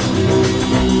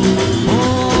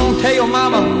 Tell your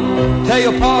mama, tell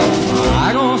your pa,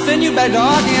 I gonna send you back to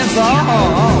Arkansas.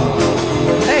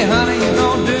 Hey honey, you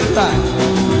don't do right.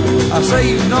 I say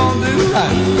you don't do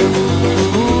right.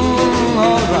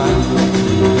 Alright.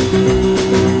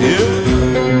 Yeah.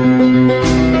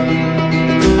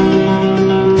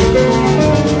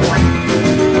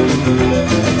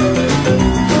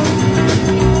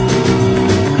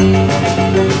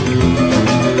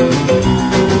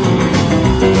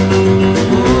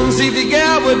 See the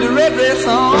gal with the red dress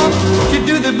on, she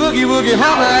do the boogie woogie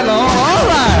all night long.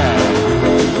 Alright.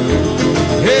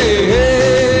 Hey, hey.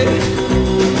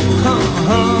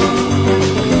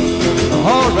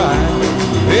 Alright.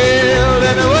 Well,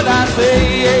 tell me what I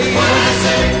say. What I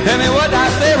say. Tell me what I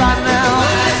say right now. What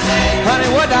I say. Honey,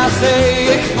 what I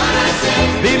say. What I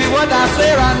say. Baby, what I say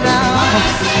right now. What I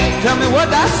say. Tell me what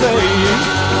I say.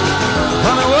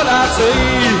 Tell me what I say.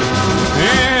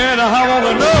 And I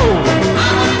wanna know.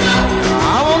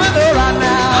 I wanna know right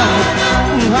now.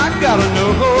 I gotta know.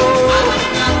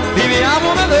 Baby, I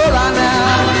wanna know right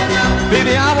now.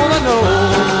 Baby, I wanna know.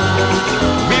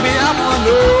 Baby, I wanna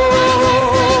know.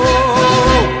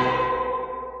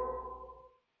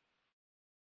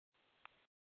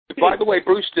 By the way,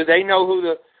 Bruce, do they know who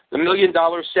the $1 million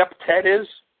septet is?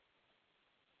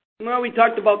 Well, we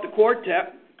talked about the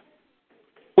quartet.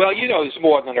 Well, you know, it's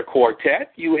more than a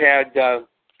quartet. You had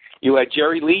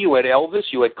Jerry Lee, you had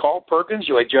Elvis, you had Carl Perkins,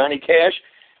 you had Johnny Cash,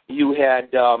 you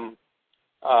had Roy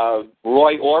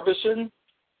Orbison.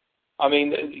 I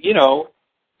mean, you know.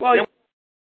 Well,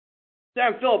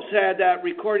 Sam Phillips had that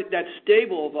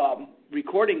stable of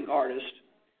recording artists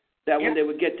that when they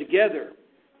would get together,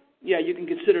 yeah, you can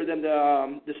consider them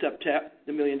the septet,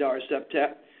 the $1 million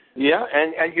septet. Yeah,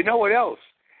 and you know what else?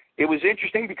 It was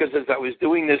interesting because as I was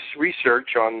doing this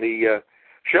research on the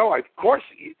show, of course,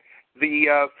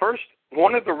 the first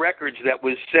one of the records that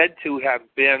was said to have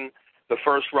been the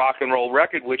first rock and roll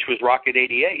record, which was Rocket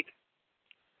 88,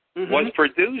 was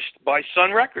produced by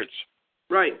Sun Records.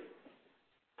 Right.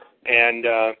 And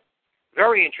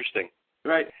very interesting.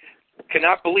 Right.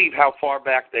 Cannot believe how far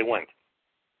back they went.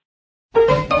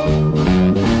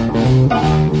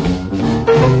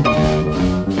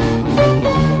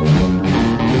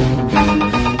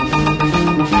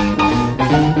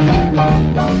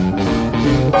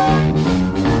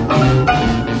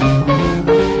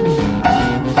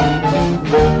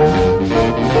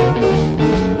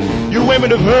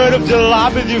 Women have heard of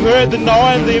jalopies, you've heard the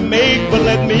noise they make, but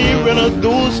let me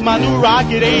introduce my new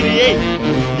Rocket 88.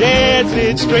 Yes,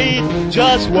 it's straight,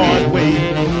 just one way.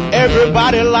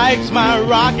 Everybody likes my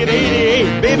Rocket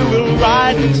 88. Baby, we'll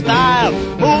ride in style,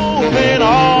 moving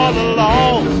all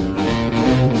along.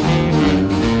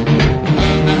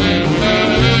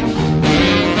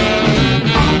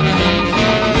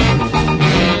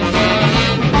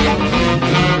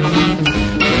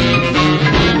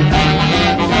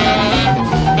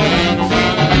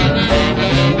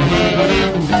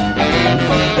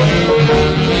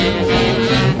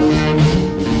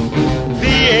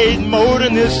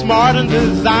 Is smart and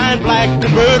designed, black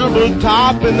convertible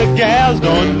top, and the gals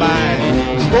don't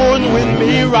mind sporting with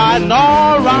me, riding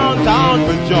all around town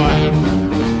for joy.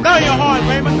 Blow your horn,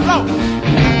 Raymond, blow.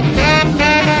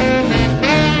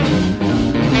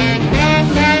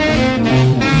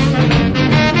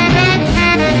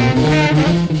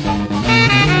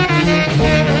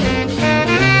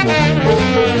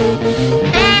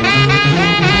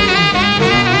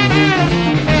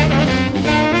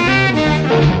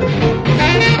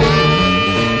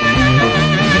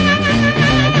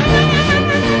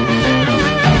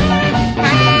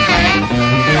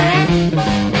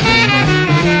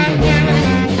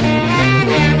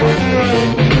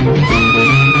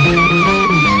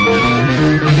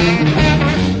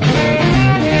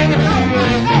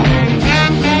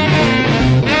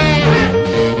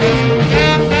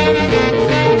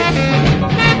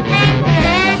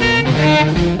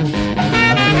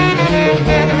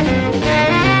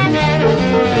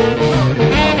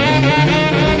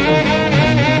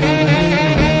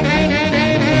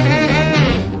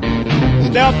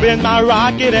 In my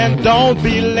rocket and don't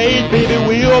be late, baby,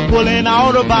 we're pulling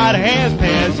out about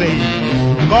 8:30.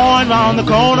 Going round the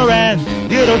corner and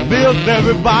get a fifth.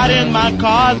 Everybody in my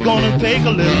car's gonna take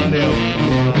a little nip.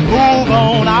 move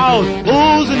on out,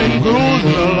 oozing and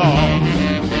cruising along.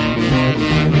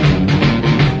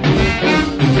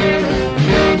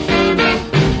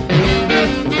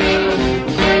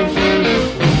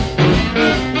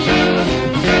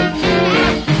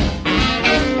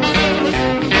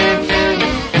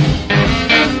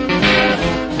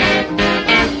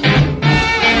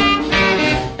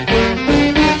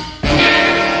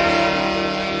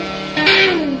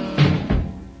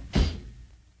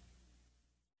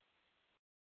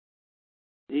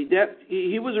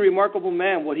 He was a remarkable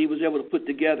man, what he was able to put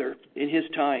together in his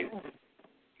time.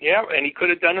 Yeah, and he could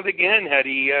have done it again had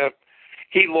he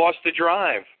lost the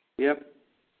drive. Yep.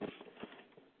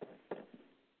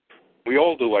 We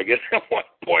all do, I guess, at one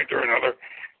point or another.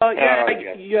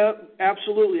 Yeah,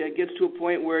 absolutely. It gets to a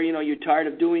point where, you're tired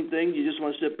of doing things. You just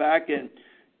want to sit back and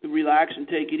relax and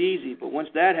take it easy. But once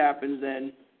that happens,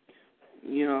 then,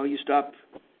 you stop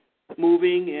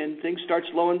moving and things start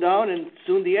slowing down, and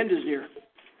soon the end is near.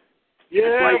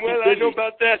 Yeah, well, I know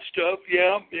about that stuff.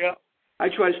 Yeah. I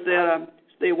try to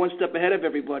stay one step ahead of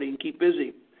everybody and keep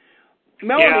busy.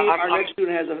 Melanie, our next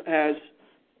student, has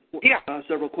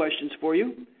several questions for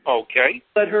you. Okay.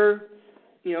 Let her,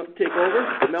 take over.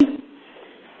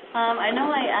 I know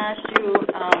I asked you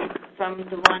from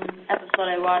the one episode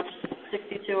I watched,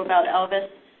 62, about Elvis,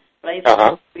 but I thought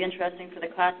it would be interesting for the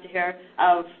class to hear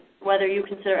of whether you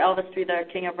consider Elvis to be the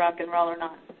king of rock and roll or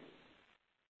not.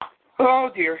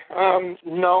 Oh, dear.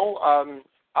 No,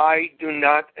 I do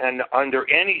not, and under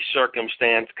any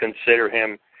circumstance, consider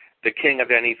him the king of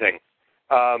anything.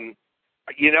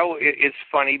 It's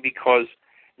funny because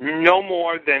no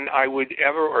more than I would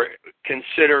ever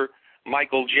consider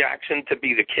Michael Jackson to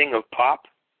be the king of pop.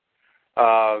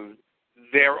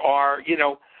 There are,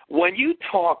 when you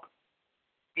talk,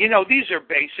 these are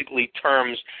basically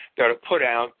terms that are put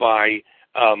out by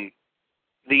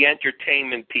the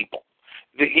entertainment people.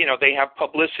 They have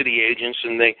publicity agents,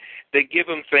 and they give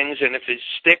them things, and if it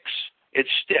sticks, it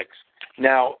sticks.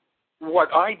 Now,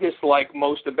 what I dislike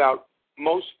most about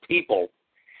most people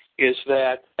is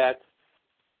that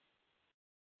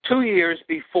 2 years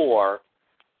before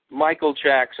Michael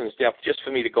Jackson's death, just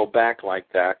for me to go back like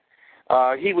that,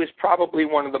 he was probably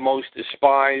one of the most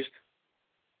despised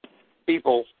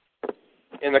people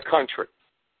in the country.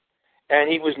 And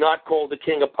he was not called the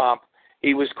king of pop.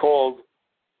 He was called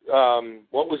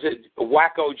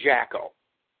Wacko Jacko.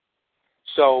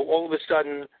 So all of a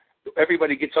sudden,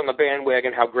 everybody gets on the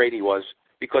bandwagon how great he was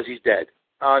because he's dead.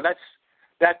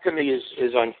 That to me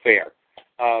is unfair.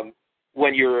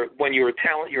 When you're a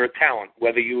talent, you're a talent.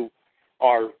 Whether you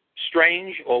are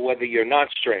strange or whether you're not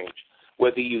strange,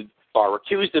 whether you are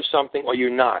accused of something or you're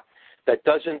not, that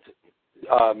doesn't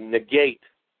negate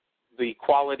the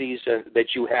qualities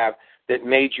that you have that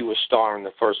made you a star in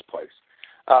the first place.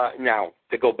 Now,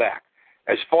 to go back,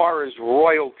 as far as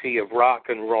royalty of rock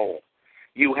and roll,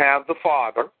 you have the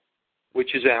father,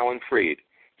 which is Alan Freed.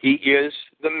 He is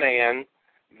the man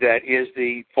that is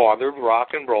the father of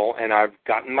rock and roll, and I've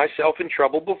gotten myself in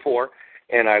trouble before,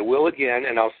 and I will again,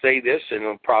 and I'll say this, and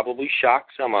it'll probably shock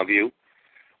some of you.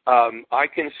 I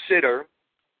consider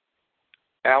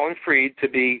Alan Freed to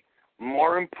be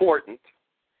more important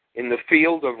in the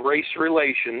field of race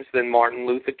relations than Martin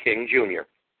Luther King Jr.,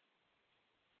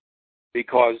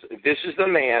 because this is the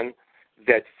man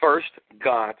that first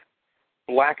got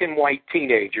black and white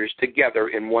teenagers together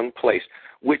in one place,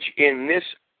 which in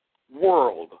this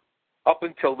world, up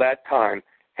until that time,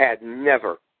 had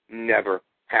never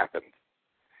happened.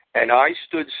 And I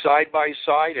stood side by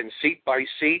side and seat by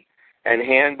seat and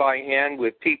hand by hand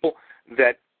with people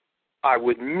that I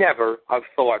would never have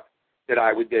thought that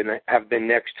I would have been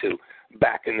next to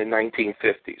back in the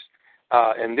 1950s.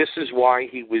 And this is why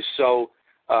he was so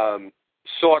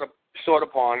sought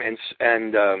upon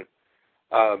and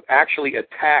actually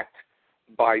attacked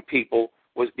by people,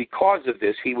 was because of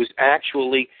this. He was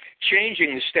actually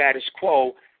changing the status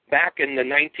quo back in the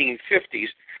 1950s,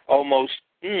 almost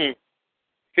 14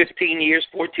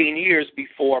 years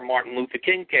before Martin Luther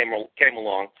King came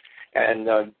along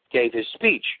and gave his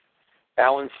speech.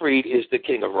 Alan Freed is the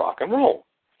king of rock and roll.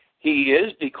 He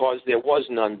is because there was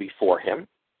none before him.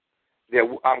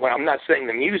 I'm not saying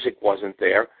the music wasn't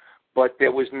there, but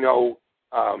there was no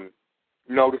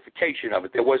notification of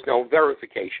it. There was no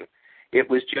verification. It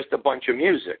was just a bunch of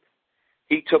music.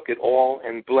 He took it all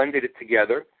and blended it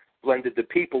together, blended the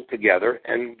people together,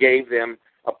 and gave them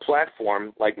a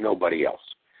platform like nobody else.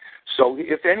 So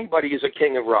if anybody is a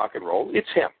king of rock and roll, it's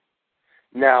him.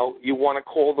 Now, you want to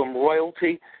call them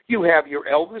royalty? You have your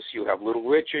Elvis, you have Little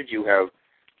Richard, you have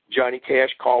Johnny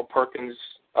Cash, Carl Perkins,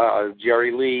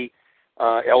 Jerry Lee,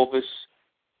 Elvis,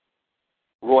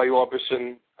 Roy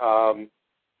Orbison,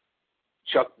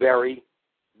 Chuck Berry,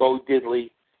 Bo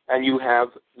Diddley, and you have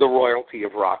the royalty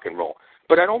of rock and roll.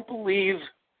 But I don't believe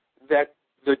that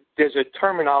there's a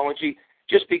terminology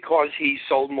just because he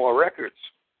sold more records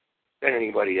than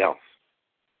anybody else.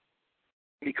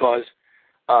 Because,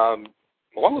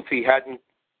 well, if he hadn't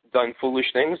done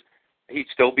foolish things, he'd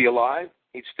still be alive.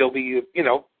 He'd still be,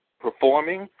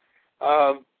 performing.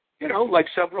 Like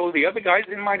several of the other guys,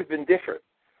 it might have been different.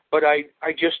 But I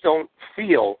just don't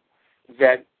feel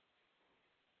that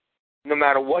no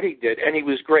matter what he did, and he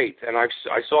was great, and I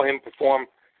saw him perform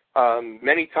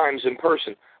many times in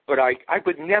person, but I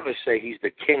would never say he's the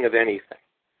king of anything.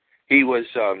 He was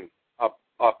a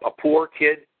poor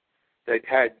kid that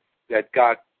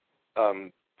got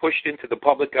pushed into the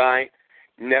public eye,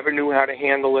 never knew how to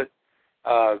handle it.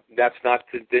 That's not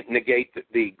to negate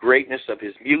the greatness of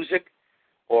his music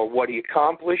or what he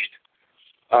accomplished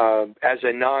as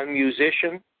a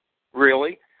non-musician,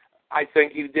 really. I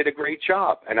think he did a great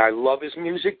job, and I love his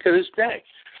music to this day.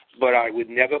 But I would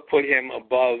never put him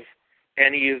above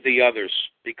any of the others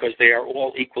because they are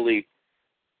all equally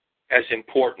as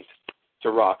important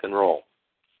to rock and roll.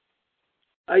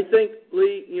 I think,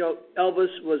 Lee,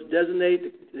 Elvis was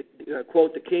designated,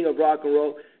 quote, the king of rock and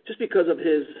roll just because of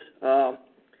his,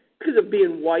 because of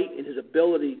being white and his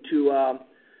ability to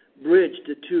bridge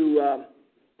the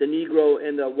Negro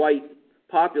and the white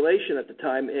population at the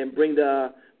time and bring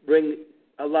a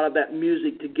lot of that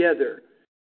music together.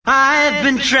 I've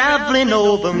been traveling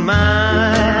over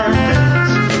mountains,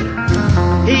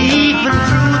 even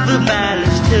through the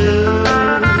valleys too.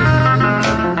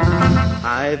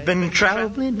 I've been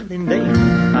traveling night and day.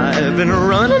 I've been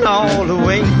running all the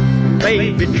way,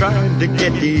 baby, trying to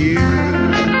get to you.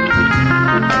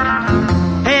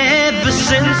 Ever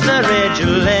since I read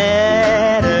your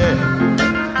letter,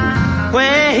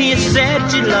 where you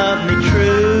said you loved me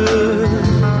true,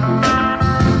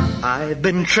 I've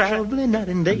been traveling night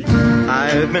and day.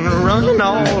 I've been running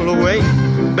all the way,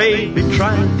 baby,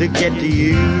 trying to get to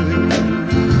you.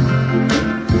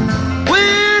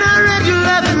 When I read your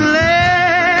loving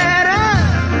letter,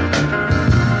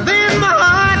 then my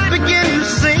heart began to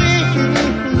sing.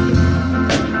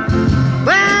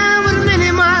 There were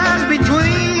many miles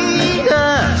between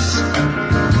us,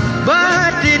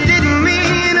 but it didn't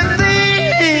mean a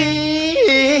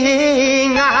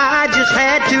thing. I just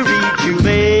had to read you,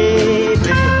 baby,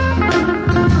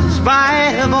 in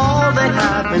spite of all that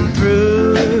I've been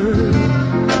through.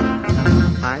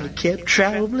 I kept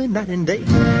traveling night and day.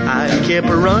 I kept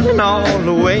running all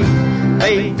the way,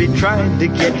 baby, trying to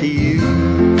get to you.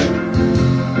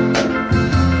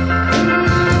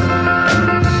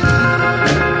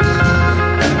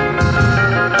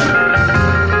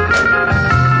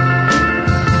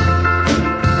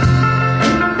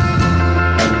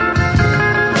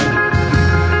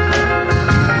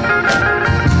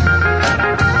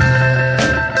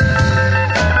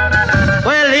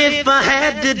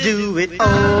 Do it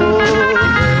over,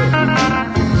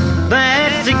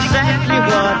 that's exactly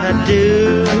what I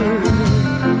do.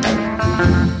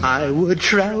 I would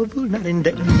travel night and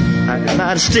day, and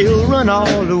I'd still run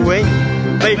all the way,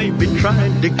 baby,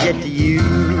 trying to get to you.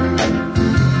 There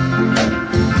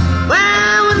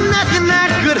was nothing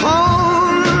that could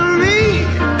hold me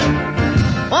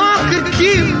or could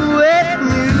keep with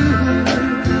me.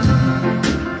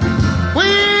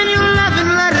 When your loving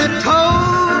letter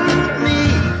told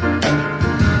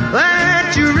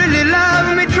that you really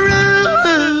love me true,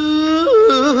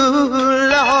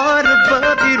 Lord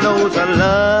above, He knows I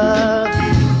love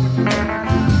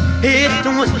you. It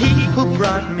was He who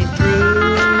brought me through.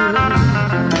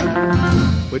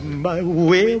 When my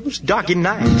way was dark at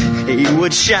night, He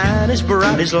would shine as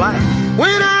bright as light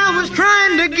when I was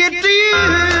trying to get to you.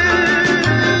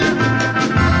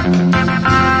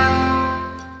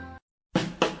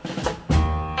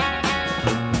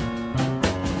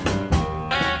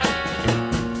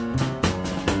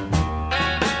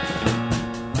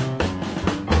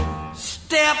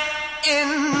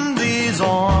 In these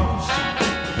arms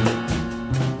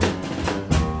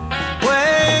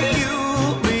where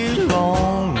you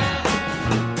belong,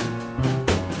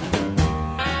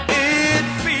 it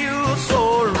feels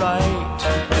so right,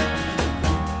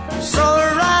 so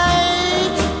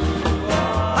right.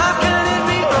 How can it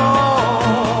be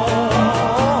wrong?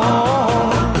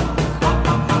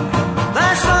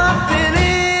 There's something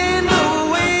in the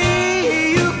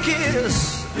way you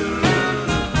kiss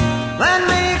that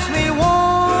makes me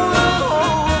want to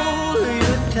hold you.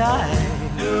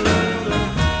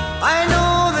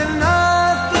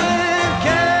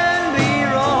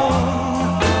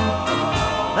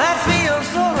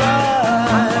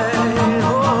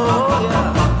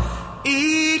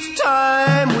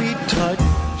 time we touch,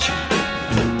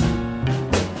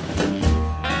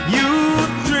 you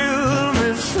thrill me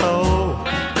so.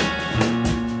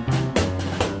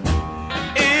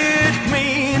 It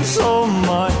means so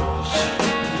much.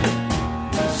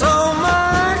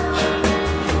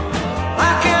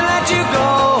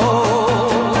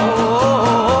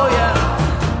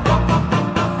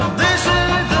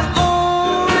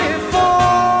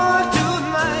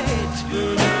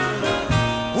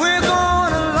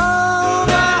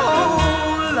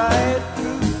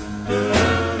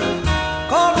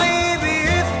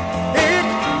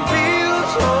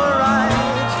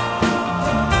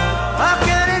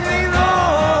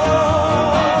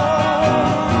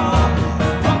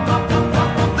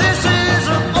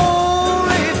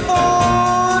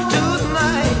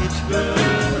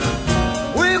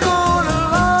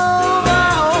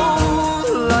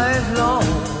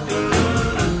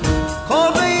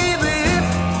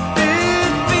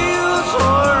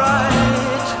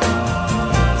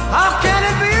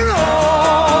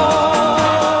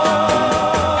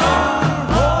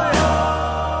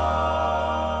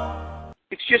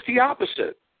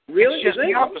 Opposite. Really? It's just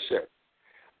the opposite.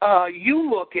 You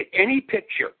look at any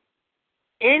picture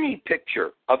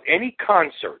of any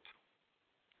concert,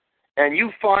 and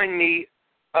you find me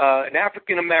an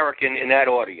African American in that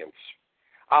audience.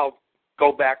 I'll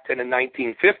go back to the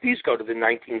 1950s, go to the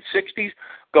 1960s,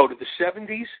 go to the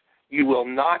 70s. You will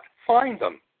not find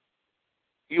them.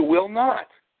 You will not.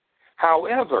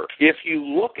 However, if you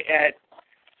look at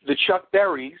the Chuck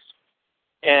Berrys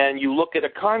and you look at a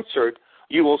concert,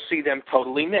 you will see them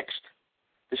totally mixed.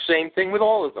 The same thing with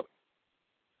all of them.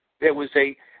 There was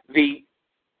the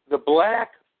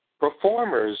black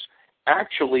performers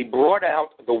actually brought out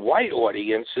the white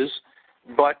audiences,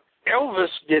 but Elvis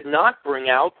did not bring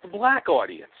out the black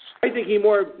audience. I think he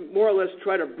more or less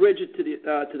tried to bridge it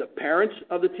to the parents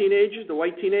of the teenagers, the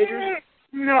white teenagers.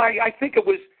 No, I think it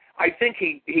was. I think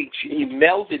he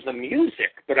melded the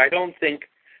music, but I don't think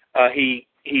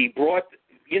he brought.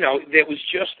 There was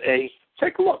just a.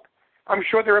 Take a look. I'm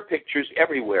sure there are pictures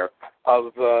everywhere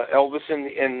of Elvis,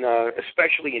 in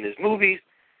especially in his movies.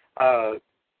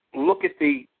 Look at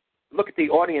the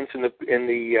audience in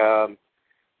the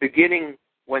beginning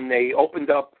when they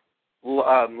opened up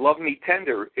 "Love Me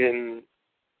Tender" in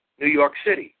New York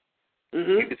City.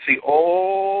 Mm-hmm. You could see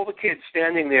all the kids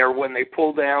standing there when they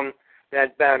pulled down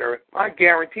that banner. I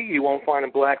guarantee you won't find a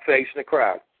black face in the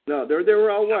crowd. No, they were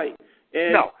all white.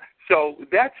 And no. So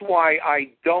that's why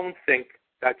I don't think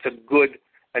that's a good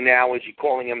analogy,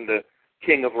 calling him the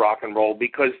king of rock and roll,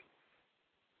 because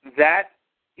that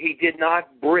he did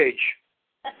not bridge.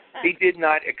 He did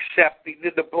not accept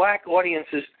the black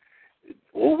audiences.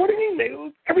 Well, what do you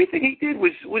mean? Everything he did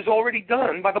was already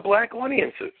done by the black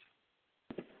audiences.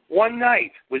 One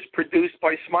Night was produced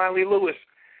by Smiley Lewis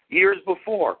years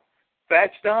before.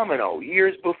 Fats Domino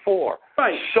years before.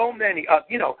 Right. So many.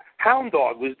 Hound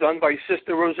Dog was done by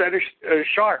Sister Rosetta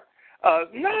Sharp.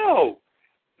 No.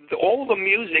 All the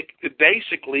music,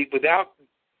 basically, without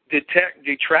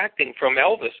detracting from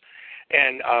Elvis,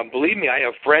 and believe me, I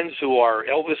have friends who are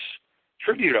Elvis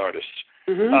tribute artists.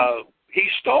 Mm-hmm. He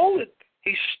stole it.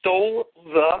 He stole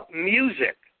the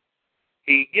music.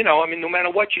 No matter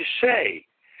what you say,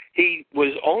 he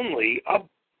was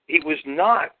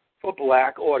not for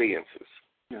black audiences.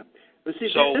 Yeah. But see,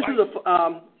 this is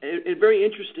a very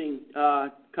interesting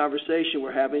conversation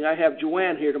we're having. I have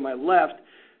Joanne here to my left,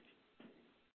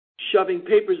 shoving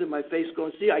papers in my face,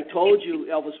 going, see, I told you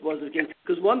Elvis wasn't a king.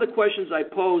 Because one of the questions I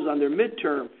pose on their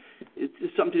midterm is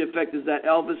something to the effect is that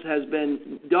Elvis has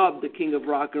been dubbed the king of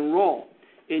rock and roll.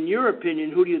 In your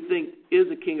opinion, who do you think is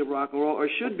the king of rock and roll, or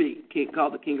should be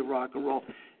called the king of rock and roll?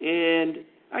 And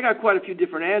I got quite a few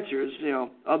different answers,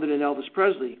 other than Elvis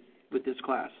Presley with this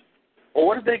class. Well,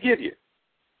 what did they give you?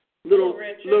 Little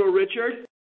Richard.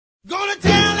 Gonna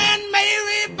tell Aunt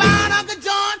Mary about Uncle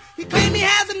John. He claimed he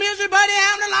has a misery, but he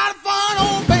having a lot of fun.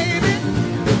 Oh, baby.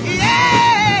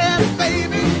 Yes,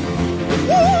 baby.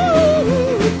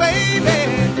 Woo, baby.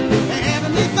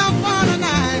 Having me some fun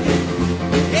tonight.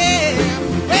 Yeah.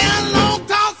 Well, long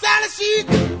tall Sally, she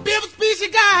built a speech, she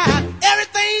got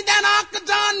everything that Uncle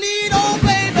John need. Oh,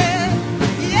 baby.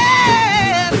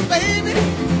 Yes, baby.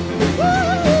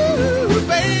 Woo,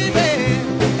 baby.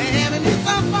 Having me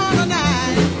some fun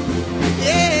tonight.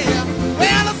 Yeah.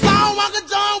 Well, I saw Uncle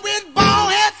John with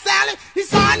bald head Sally. He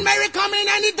saw Aunt Mary coming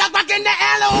and he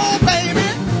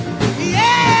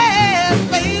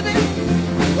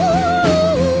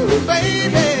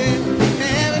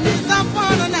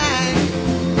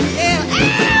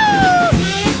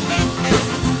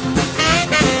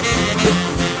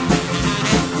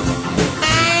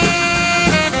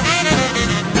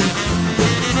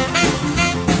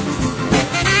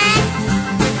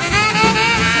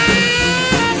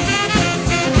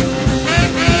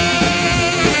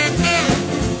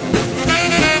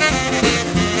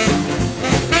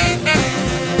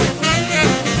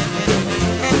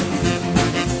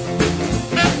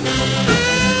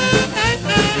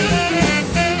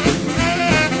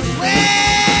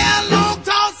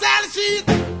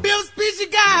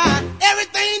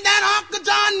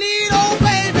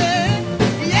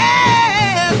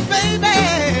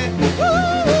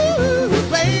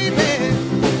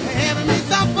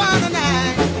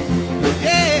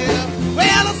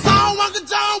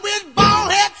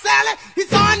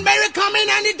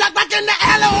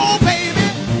Hello, baby.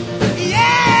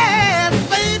 Yes,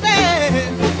 baby.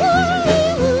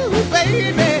 Ooh,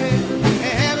 baby.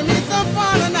 Having me some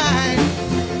fun tonight.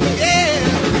 Yeah.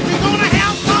 We're gonna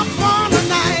have some fun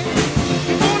tonight.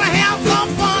 We're gonna have some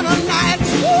fun tonight.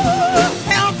 Ooh,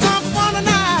 have some fun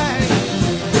tonight.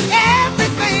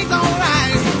 Everything's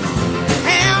alright.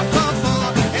 Have some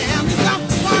fun. Have me some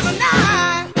fun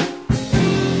tonight.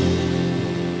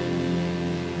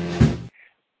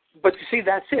 But you see,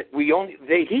 that's it.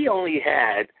 He only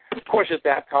had, of course, at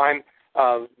that time,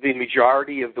 the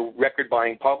majority of the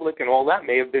record-buying public and all that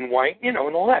may have been white, and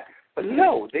all that. But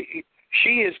no,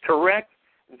 she is correct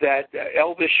that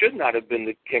Elvis should not have been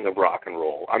the king of rock and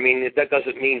roll. I mean, that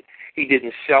doesn't mean he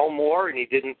didn't sell more and he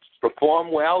didn't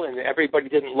perform well and everybody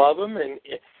didn't love him, and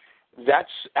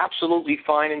that's absolutely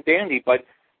fine and dandy. But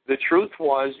the truth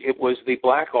was, it was the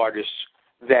black artists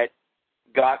that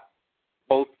got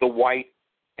both the white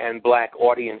and black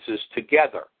audiences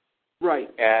together. Right.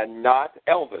 And not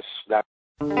Elvis.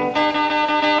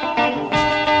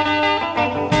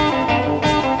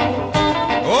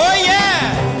 Oh,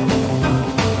 yeah.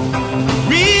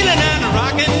 Reeling and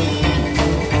rocking.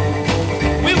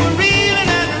 We were reeling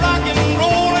and rocking,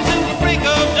 rolling till the break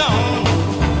of dawn.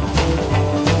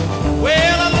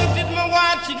 Well, I looked at my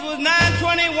watch, it was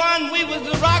 9:21. We was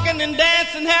rocking and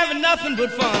dancing, having nothing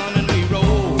but fun, and we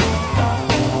rolled.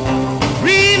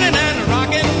 Reeling and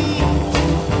rocking.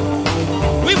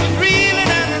 We was reeling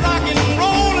and rocking,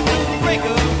 rolling till the break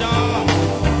of dawn.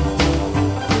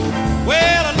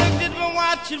 Well, I looked at my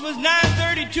watch, it was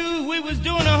 9:32. We was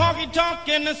doing a honky-tonk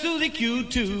and a Susie Q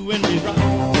too, and we rocked.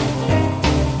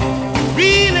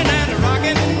 Reeling and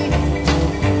rocking.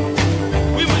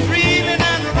 We was reeling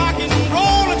and rocking,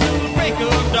 rolling till the break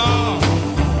of dawn.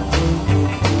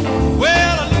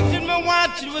 Well, I looked at my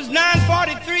watch, it was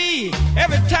 9:43.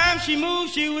 Every time she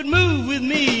moved, she would move with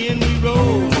me, and we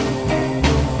rolled.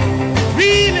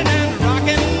 Reeling and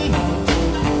rocking.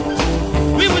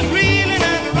 We was reeling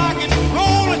and rocking,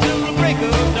 rolling till the break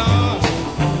of dawn.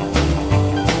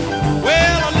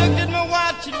 Well, I looked at my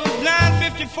watch, it was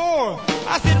 9:54.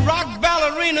 I said, rock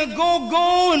ballerina, go,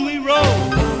 go, and we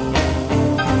rolled.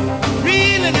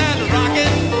 Reeling and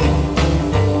rocking.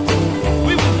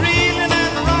 We was reeling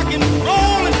and rocking,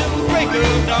 rolling till the break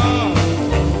of dawn.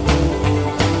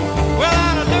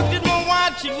 Well, I looked at my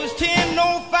watch, it was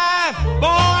 10:05. Boy,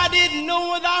 I didn't know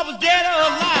whether I was dead or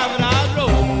alive, and I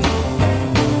rolled.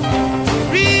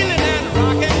 Reeling and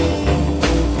rocking.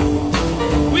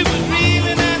 We was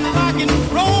reeling and rocking,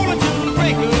 rolling till the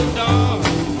break of dawn.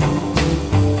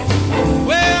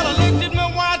 Well, I looked at my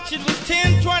watch, it was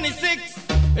 10:26.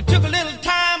 It took a little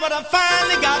time, but I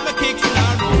finally got my kicks, and I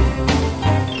rolled.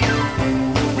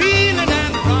 Reeling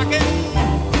and rocking.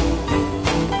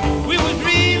 We was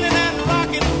reeling and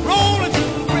rocking, rolling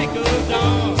till the break of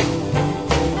dawn.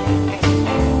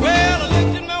 Well, I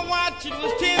looked at my watch, it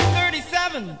was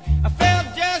 10:37. I felt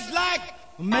just like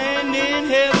a man in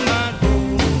heaven. I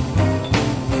rolled.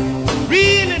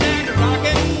 Reeling and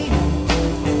rocking.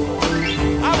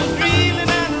 I was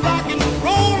reeling and rocking,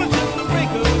 rolling till the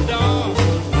break of dawn.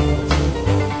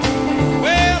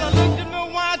 Well, I looked at my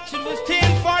watch, it was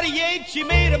 10:48. She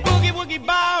made a boogie-woogie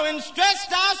bow and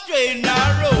stretched out straight, and I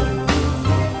rolled.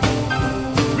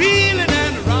 Reeling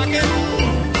and rocking.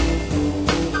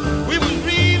 We was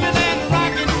reeling and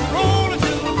rocking, rolling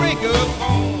till the break of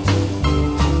dawn.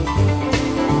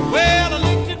 Well, I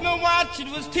looked at my watch, it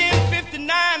was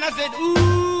 10:59. I said,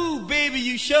 ooh, baby,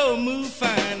 you sure move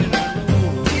fine, and I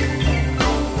rolled.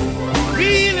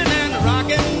 Reeling and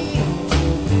rocking.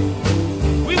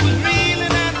 We was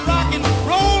reeling and rocking,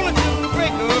 rolling till the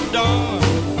break of dawn.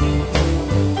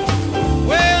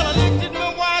 Well, I looked at my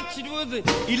watch, it was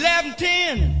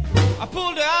 11:10. I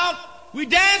pulled her out, we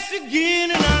danced again,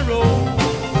 and I rolled.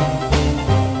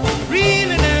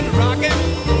 Reeling and rocking.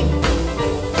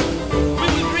 We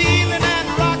was reeling and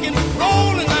rocking,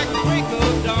 rolling like the break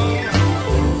of dawn.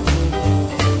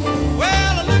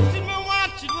 Well, I looked at my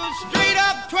watch, it was straight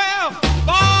up 12.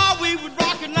 Boy, we was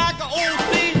rocking like an old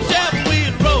steam chef, we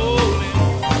was rolling.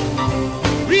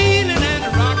 Reeling and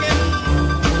rocking.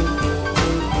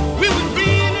 We was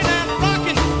reeling and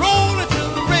rocking, rolling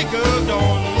till the break of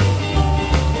dawn.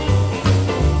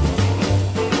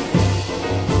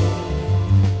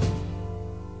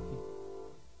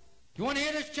 You want to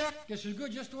hear this, Chuck? This is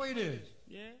good just the way it is.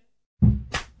 Yeah.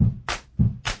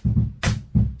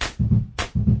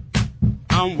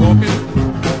 I'm walking,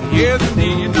 yes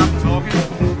indeed, I'm talking.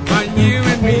 But you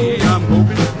and me, I'm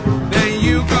hoping that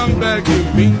you come back to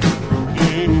me.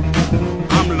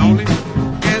 I'm lonely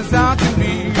as I can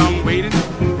be. I'm waiting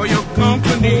for your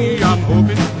company. I'm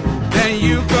hoping that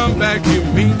you come back to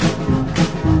me.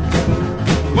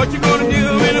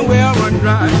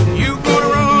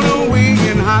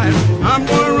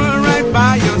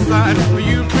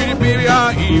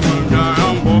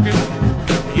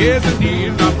 Yes, indeed,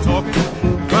 I'm talking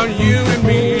about you and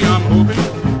me. I'm hoping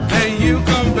that you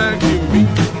come back to me.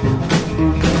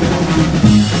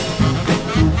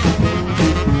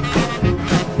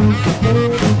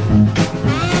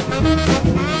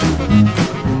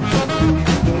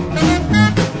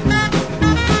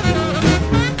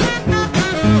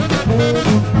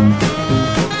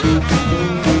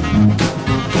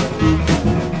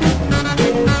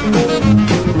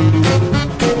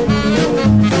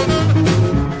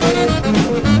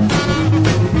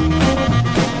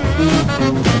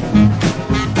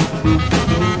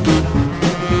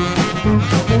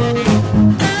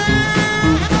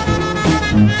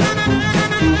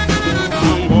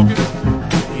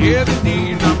 Yes,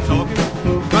 indeed, I'm talking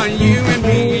about you and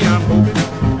me. I'm hoping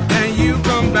that you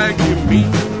come back to me.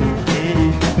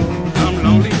 I'm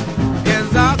lonely,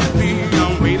 yes, I could be.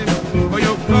 I'm waiting for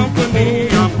your company.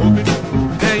 I'm hoping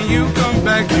that you come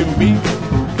back to me.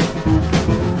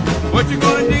 What you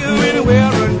gonna do when the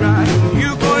well run dry?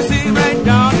 You gonna sit right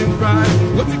down and cry.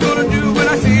 What you gonna do when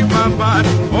I see my body?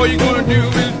 All you gonna do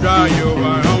is dry your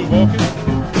eye. I'm walking,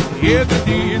 yes,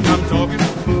 indeed, I'm talking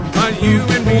about you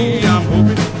and me. I'm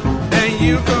hoping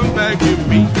you come back to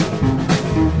me.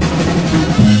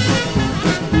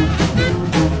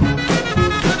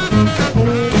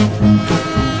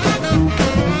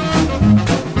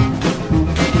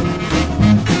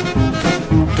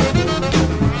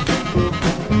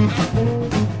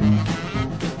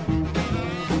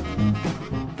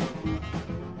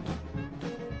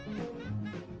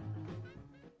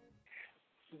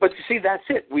 But you see, that's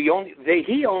it.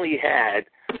 He only had,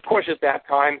 of course, at that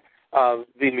time,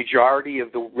 the majority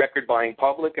of the record-buying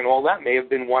public and all that may have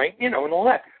been white, and all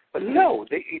that. But no,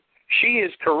 she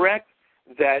is correct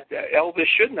that Elvis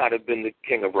should not have been the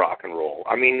king of rock and roll.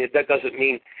 I mean, that doesn't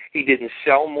mean he didn't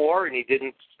sell more and he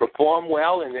didn't perform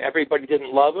well and everybody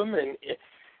didn't love him, and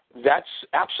that's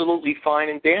absolutely fine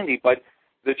and dandy. But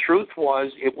the truth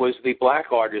was, it was the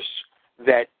black artists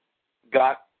that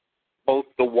got both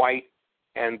the white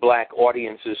and black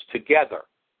audiences together.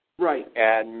 Right.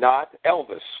 And not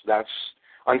Elvis. That's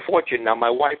unfortunate. Now, my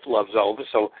wife loves Elvis,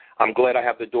 so I'm glad I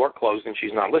have the door closed and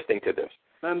she's not listening to this.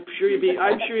 I'm sure you'd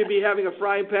be having a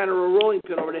frying pan or a rolling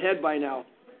pin over the head by now.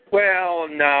 Well,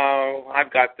 no,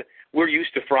 we're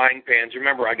used to frying pans.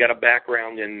 Remember, I got a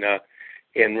background in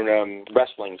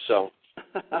wrestling, so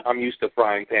I'm used to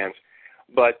frying pans.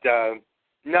 But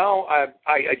no,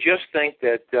 I just think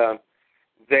that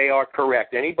they are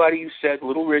correct. Anybody who said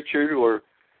Little Richard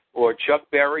or Chuck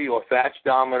Berry or Fats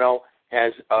Domino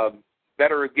has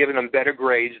given them better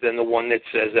grades than the one that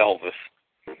says Elvis.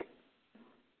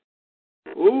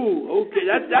 Ooh, okay,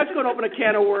 that's going to open a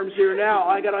can of worms here now.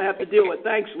 I gotta have to deal with.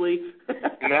 Thanks, Lee.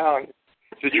 No,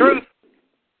 it's the truth.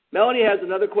 Melanie has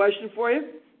another question for you.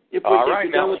 If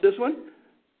we're done with this one.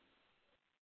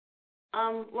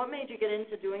 What made you get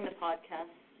into doing the podcast?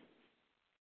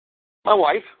 My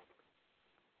wife.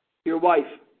 Your wife?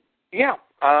 Yeah.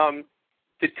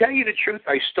 To tell you the truth,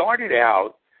 I started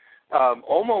out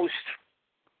almost,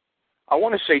 I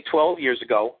want to say 12 years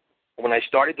ago, when I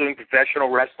started doing professional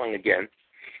wrestling again.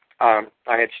 I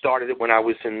had started it when I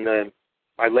was in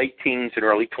my late teens and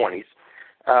early 20s.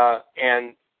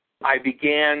 And I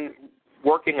began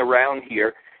working around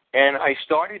here, and I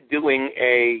started doing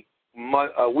a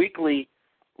weekly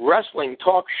wrestling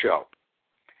talk show.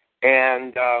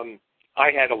 And I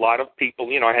had a lot of people,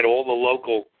 I had all the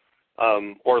local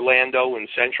Orlando and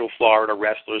Central Florida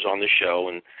wrestlers on the show,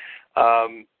 and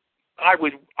I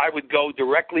would go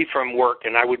directly from work,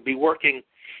 and I would be working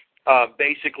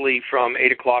basically from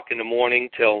 8 o'clock in the morning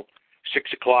till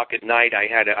 6 o'clock at night.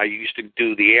 I used to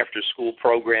do the after school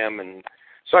program, and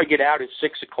so I get out at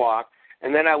 6 o'clock,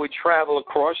 and then I would travel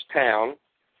across town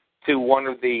to one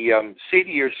of the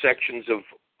seedier sections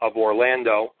of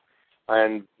Orlando,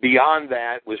 and beyond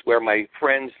that was where my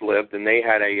friends lived, and they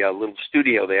had a little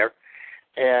studio there.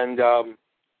 And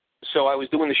so I was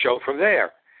doing the show from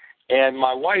there. And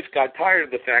my wife got tired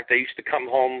of the fact I used to come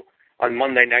home on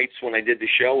Monday nights when I did the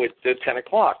show at 10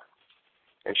 o'clock.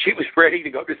 And she was ready to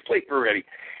go to sleep already.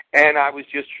 And I was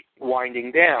just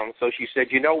winding down. So she said,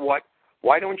 you know what?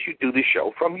 Why don't you do the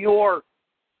show from your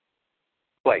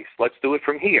place? Let's do it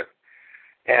from here.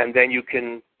 And then you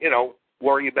can,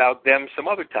 worry about them some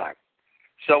other time.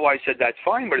 So I said, that's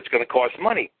fine, but it's going to cost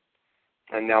money.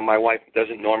 And now my wife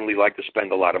doesn't normally like to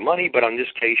spend a lot of money, but on this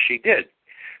case she did.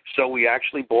 So we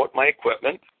actually bought my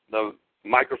equipment, the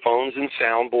microphones and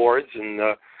soundboards and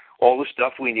all the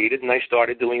stuff we needed, and I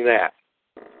started doing that.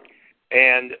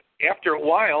 And after a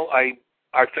while, I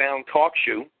found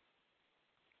TalkShoe,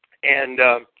 and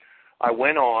I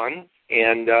went on,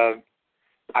 and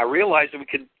I realized that we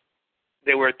could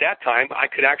they were at that time, I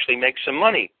could actually make some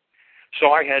money.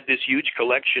 So I had this huge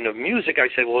collection of music. I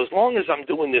said, well, as long as I'm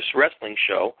doing this wrestling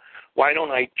show, why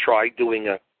don't I try doing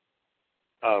a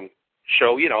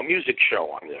show, a music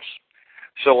show on this?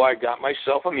 So I got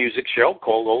myself a music show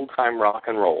called Old Time Rock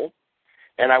and Roll,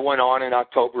 and I went on in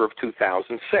October of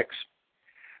 2006.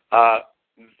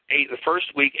 The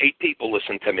first week, 8 people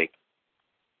listened to me.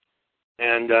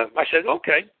 And I said,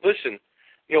 okay, listen,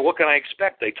 what can I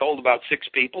expect? They told about 6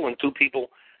 people, and 2 people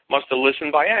must have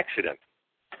listened by accident.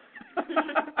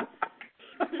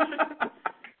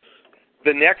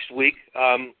 The next week,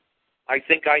 I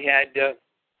think I had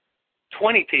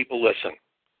 20 people listen.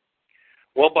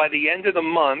 Well, by the end of the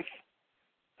month,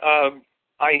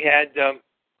 I had,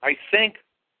 I think,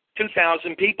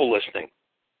 2,000 people listening.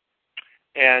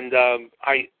 And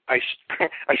I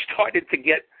started to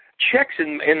get checks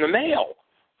in the mail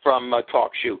from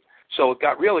Talk Shoot. So it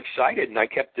got real excited, and I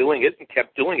kept doing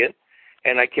it,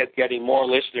 and I kept getting more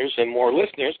listeners and more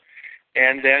listeners.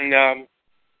 And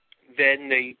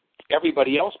then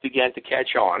everybody else began to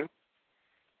catch on,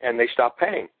 and they stopped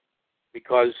paying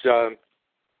because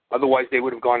otherwise they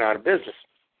would have gone out of business.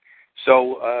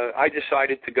 So I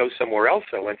decided to go somewhere else.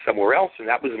 I went somewhere else, and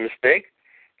that was a mistake.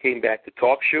 Came back to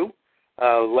Talk Show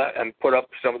and put up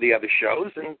some of the other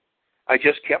shows, and I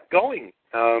just kept going.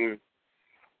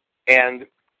 And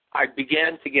I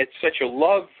began to get such a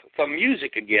love for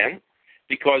music again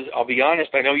because, I'll be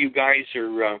honest, I know you guys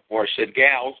are, or I said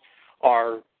gals,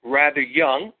 are rather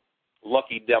young,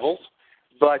 lucky devils,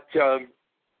 but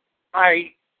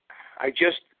I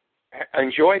just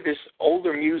enjoy this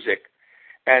older music,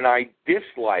 and I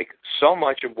dislike so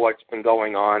much of what's been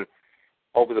going on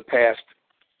over the past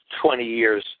 20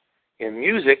 years in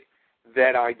music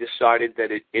that I decided that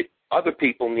other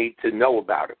people need to know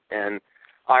about it. And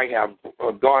I have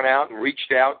gone out and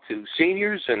reached out to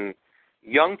seniors and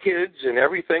young kids and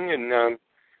everything, and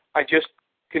I just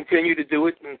continue to do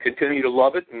it and continue to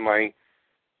love it, and my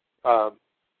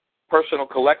personal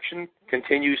collection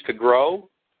continues to grow,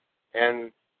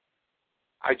 and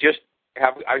I just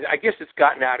have, I guess it's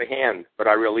gotten out of hand, but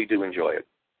I really do enjoy it.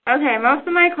 Okay, most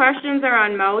of my questions are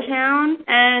on Motown,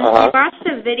 and we watched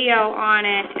a video on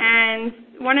it, and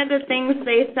one of the things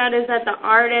they said is that the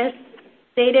artists,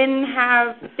 they didn't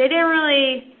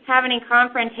really have any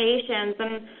confrontations,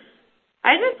 and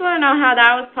I just want to know how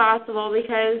that was possible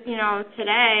because,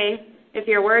 today, if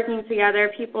you're working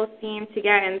together, people seem to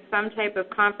get in some type of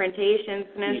confrontations,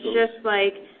 and it's just,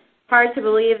 hard to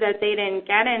believe that they didn't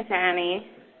get into any.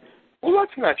 Well,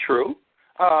 that's not true.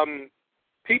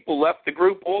 People left the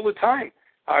group all the time.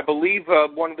 I believe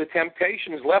one of the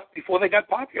Temptations left before they got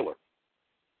popular,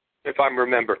 if I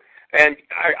remember. And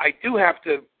I do have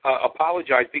to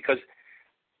apologize because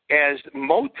as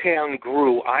Motown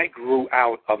grew, I grew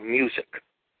out of music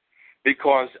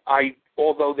because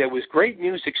although there was great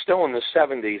music still in the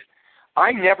 70s,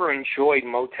 I never enjoyed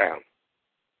Motown.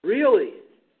 Really?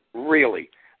 Really.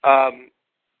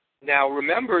 Now,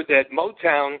 remember that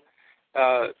Motown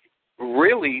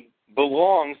really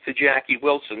belongs to Jackie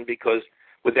Wilson because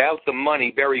without the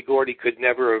money, Berry Gordy could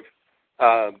never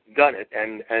have done it.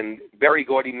 And Berry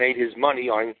Gordy made his money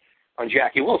on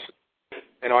Jackie Wilson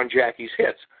and on Jackie's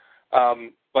hits.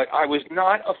 But I was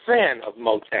not a fan of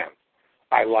Motown.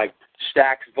 I liked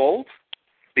Stax Volt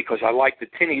because I liked the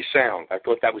tinny sound. I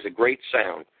thought that was a great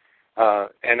sound.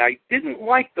 And I didn't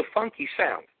like the funky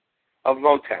sound of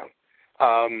Motown.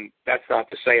 That's not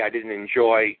to say I didn't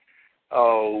enjoy,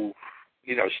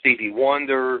 Stevie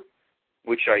Wonder,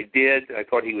 which I did. I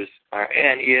thought he was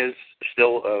and is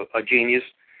still a genius.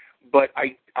 But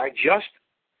I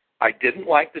didn't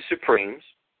like the Supremes.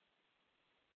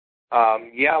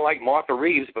 I like Martha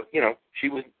Reeves, but, she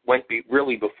went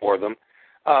really before them.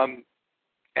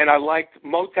 And I liked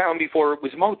Motown before it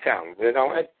was Motown.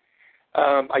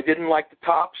 I didn't like the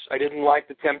Tops. I didn't like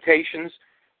the Temptations.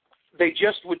 They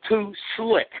just were too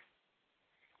slick.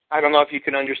 I don't know if you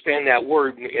can understand that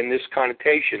word in this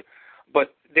connotation,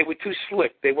 but they were too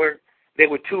slick. They were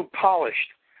too polished.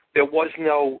 There was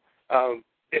no.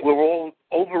 They were all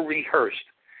over-rehearsed.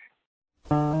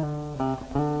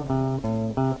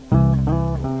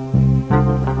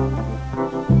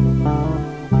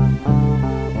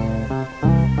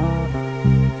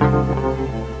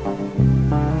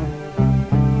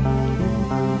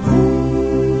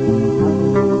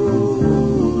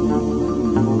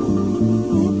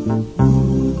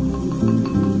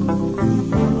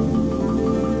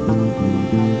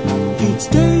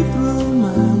 Stay through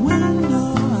my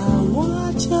window, I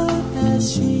watch her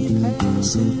as she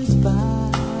passes by.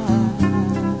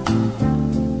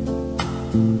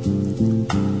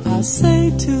 I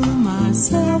say to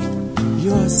myself,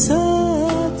 you're so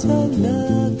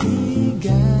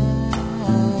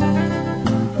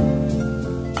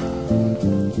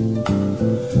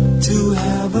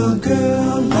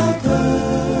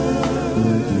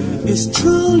She's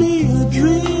truly a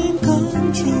dream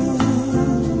come true.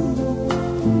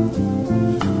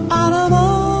 Out of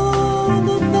all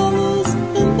the fellas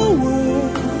in the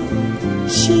world,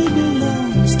 she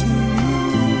belongs to you.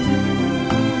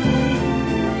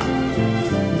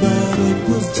 But it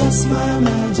was just my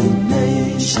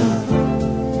imagination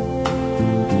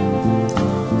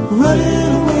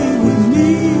running away with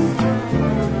me.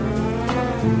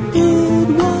 It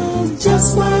was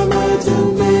just my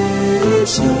imagination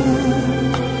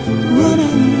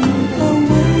running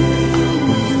away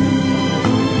with me.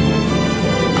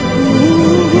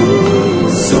 Ooh,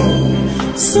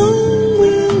 soon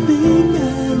we'll be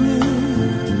married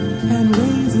and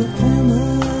raise a family.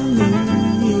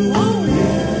 Oh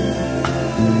yeah,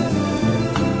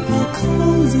 a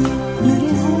cozy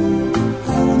little home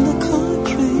out in the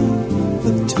country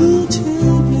with 2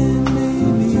 children,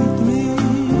 maybe 3.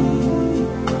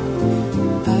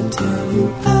 I tell you,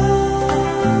 I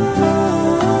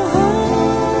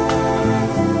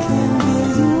can't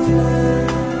get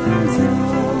words on.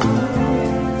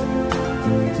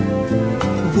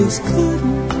 This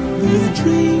couldn't be a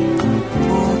dream,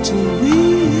 for to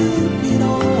real it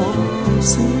all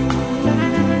seems.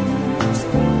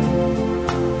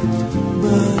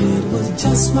 But it was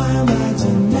just my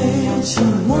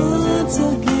imagination once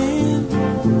again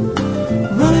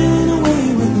running away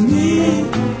with me.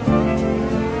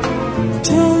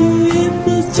 Tell you it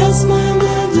was just my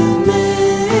imagination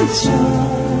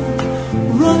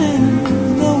running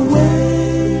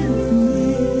away with me.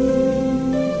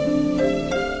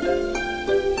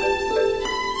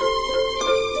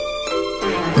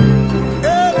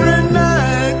 Every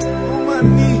night on my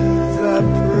knees I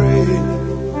pray,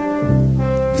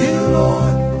 dear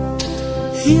Lord,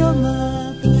 hear my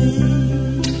plea.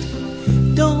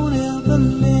 Don't ever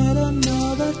let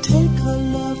another take her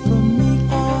love from me,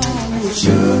 or I will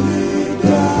surely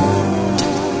die.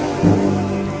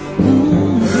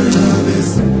 Her love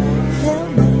is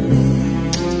heavenly.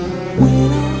 When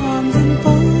her arms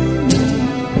enfold me,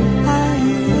 I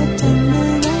hear a tender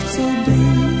rhapsody.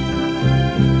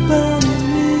 But in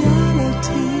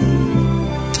reality,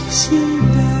 she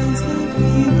doesn't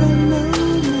even know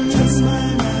me. Just my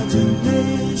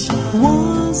imagination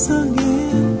once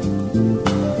again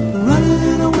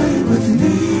running away with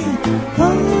me. Oh,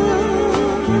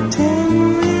 tell you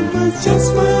it was just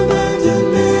my imagination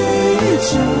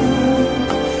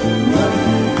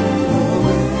running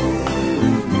away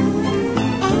with me.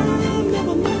 I'll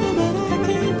never, but I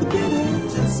can't forget it.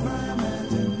 Just my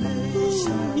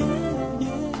imagination.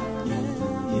 Yeah,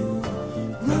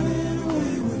 running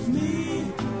away with me.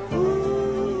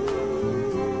 Ooh,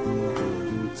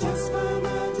 just my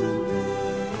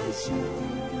imagination.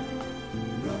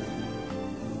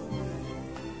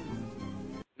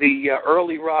 The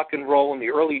early rock and roll and the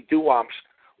early doo-wops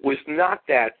was not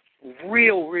that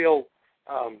real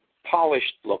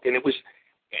polished look, and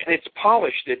it's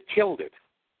polished that killed it,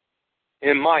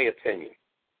 in my opinion.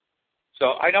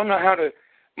 So I don't know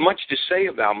much to say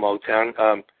about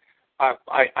Motown.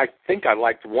 I think I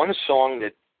liked one song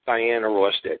that Diana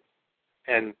Ross did,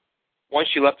 and once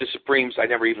she left the Supremes, I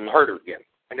never even heard her again.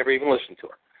 I never even listened to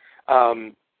her.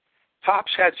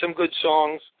 Tops had some good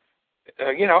songs.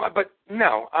 But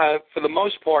no, for the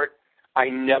most part, I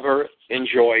never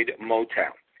enjoyed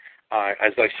Motown.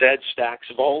 As I said,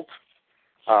 Stax Volt,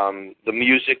 the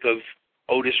music of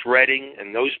Otis Redding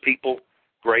and those people,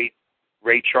 great.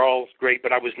 Ray Charles, great,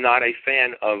 but I was not a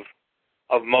fan of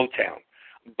Motown.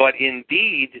 But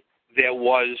indeed, there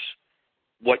was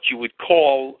what you would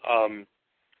call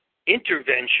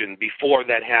intervention before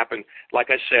that happened. Like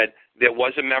I said, there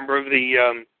was a member of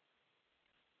the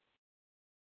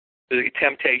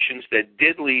Temptations that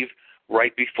did leave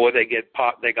right before they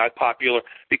got popular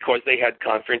because they had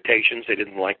confrontations. They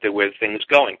didn't like the way things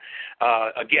going.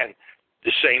 Again,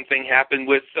 the same thing happened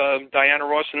with Diana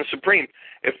Ross and the Supremes.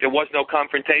 If there was no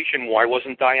confrontation, why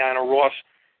wasn't Diana Ross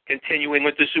continuing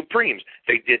with the Supremes?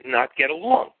 They did not get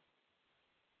along.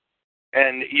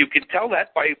 And you could tell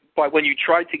that by when you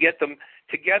tried to get them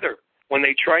together. When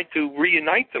they tried to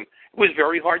reunite them, it was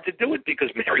very hard to do it because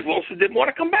Mary Wilson didn't want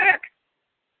to come back.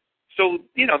 So,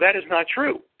 that is not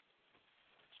true.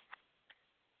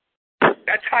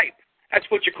 That's hype. That's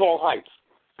what you call hype.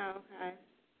 Okay.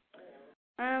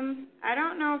 I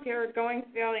don't know if you're going to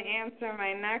be able to answer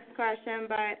my next question,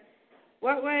 but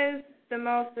what was the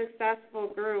most successful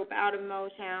group out of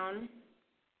Motown?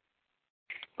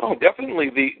 Oh, definitely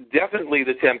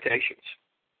the Temptations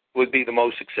would be the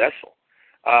most successful.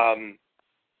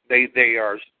 They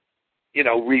are,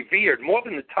 revered more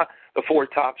than the Four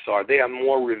Tops are. They are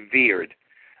more revered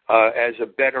as a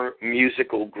better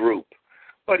musical group.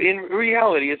 But in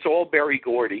reality, it's all Berry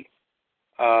Gordy.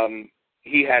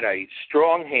 He had a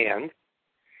strong hand.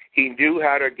 He knew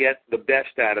how to get the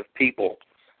best out of people.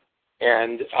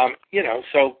 And,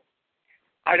 so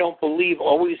I don't believe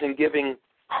always in giving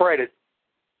credit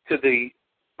to the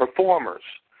performers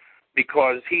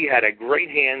because he had a great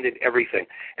hand in everything.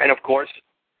 And, of course,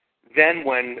 then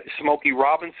when Smokey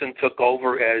Robinson took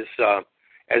over as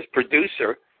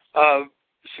producer,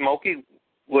 Smokey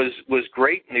was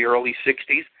great in the early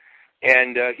 60s,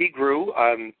 and he grew.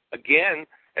 Again,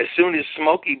 as soon as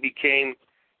Smokey became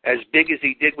as big as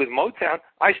he did with Motown,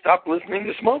 I stopped listening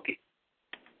to Smokey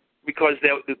because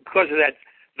of that,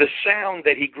 the sound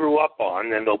that he grew up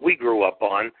on and that we grew up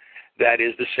on, that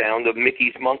is the sound of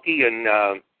Mickey's Monkey and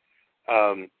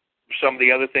some of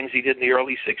the other things he did in the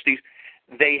early 60s.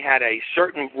 They had a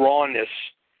certain rawness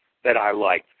that I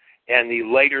liked. And the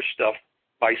later stuff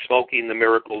by Smokey and the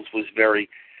Miracles was very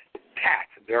pat,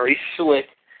 very slick,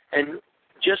 and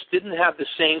just didn't have the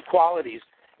same qualities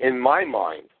in my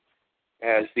mind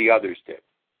as the others did.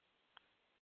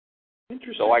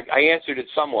 Interesting. So I answered it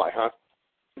somewhat, huh?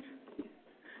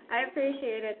 I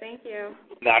appreciate it. Thank you.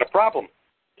 Not a problem.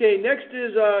 Okay, next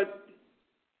is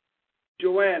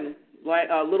Joanne,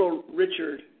 Little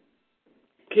Richard,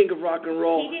 King of Rock and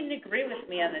Roll. He didn't agree with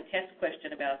me on the test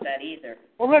question about that either.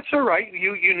 Well, that's all right.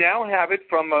 You now have it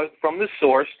from the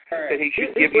source that he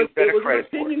should give you better credit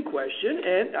for. It was an opinion question,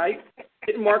 and I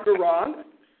didn't mark her wrong.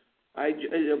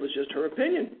 It was just her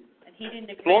opinion. And he didn't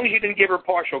agree. As long as you didn't give her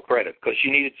partial credit, because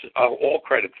she needed all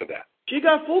credit for that. She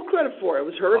got full credit for it. It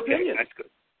was her opinion. That's good.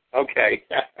 Okay.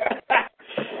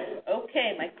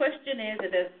 Okay, my question is,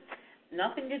 it has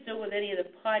nothing to do with any of the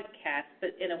podcasts,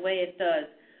 but in a way it does.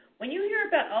 When you hear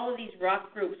about all of these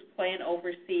rock groups playing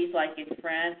overseas, like in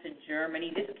France and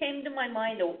Germany, this came to my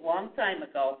mind a long time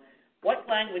ago. What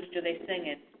language do they sing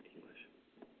in?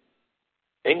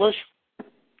 English?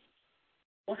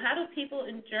 Well, how do people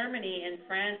in Germany and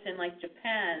France and like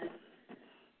Japan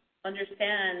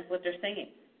understand what they're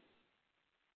singing?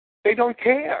 They don't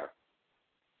care.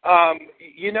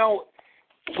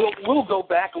 We'll go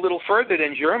back a little further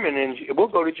than German, and we'll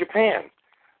go to Japan.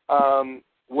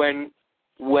 When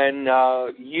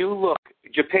you look,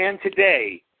 Japan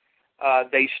today,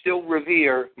 they still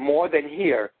revere more than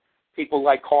here people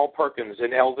like Carl Perkins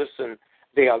and Elvis, and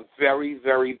they are very,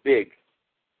 very big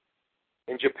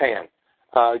in Japan.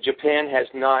 Japan has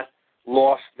not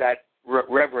lost that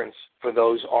reverence for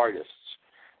those artists.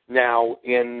 Now,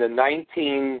 in the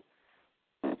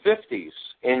 1950s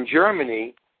in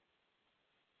Germany,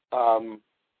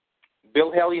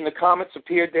 Bill Haley and the Comets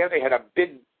appeared there. They had a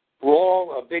big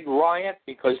brawl, a big riot,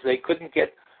 because they couldn't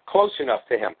get close enough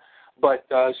to him. But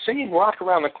singing Rock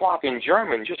Around the Clock in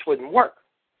German just wouldn't work.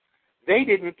 They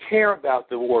didn't care about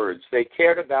the words. They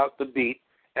cared about the beat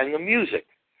and the music.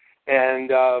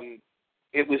 And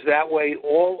it was that way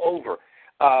all over.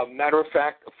 Matter of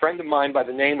fact, a friend of mine by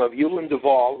the name of Ewan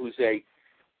Duvall, who's a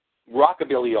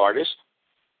rockabilly artist,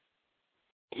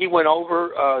 he went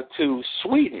over to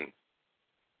Sweden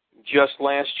just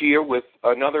last year with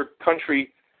another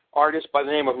country artist by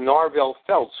the name of Narvel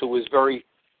Feltz, who was very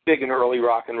big in early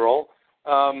rock and roll.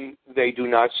 They do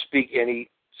not speak any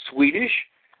Swedish.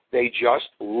 They just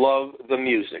love the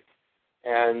music.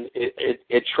 And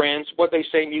what they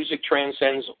say, music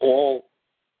transcends all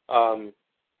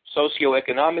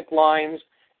socioeconomic lines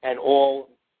and all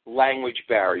language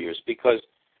barriers, because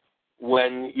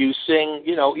when you sing,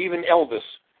 even Elvis,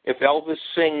 if Elvis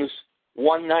sings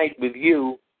One Night with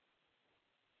You,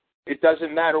 it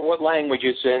doesn't matter what language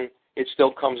it's in, it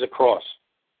still comes across.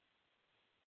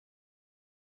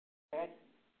 Okay.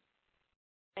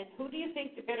 And who do you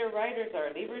think the better writers are,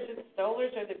 Liebers and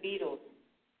Stollers or the Beatles?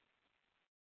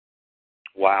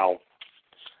 Wow.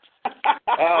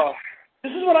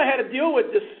 This is what I had to deal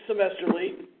with this semester,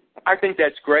 Lee. I think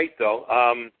that's great, though.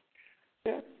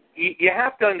 You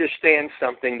have to understand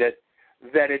something, that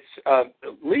it's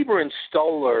Lieber and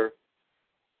Stoller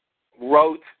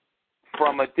wrote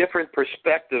from a different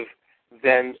perspective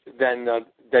than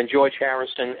George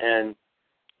Harrison and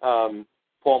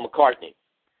Paul McCartney.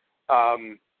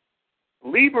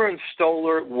 Lieber and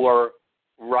Stoller were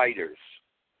writers.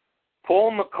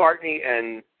 Paul McCartney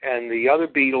and the other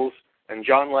Beatles and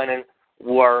John Lennon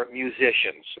were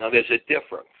musicians. Now, there's a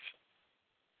difference.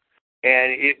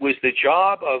 And it was the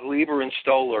job of Lieber and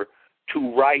Stoller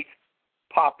to write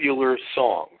popular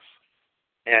songs,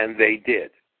 and they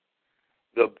did.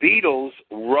 The Beatles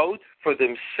wrote for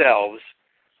themselves,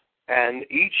 and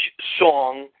each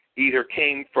song either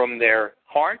came from their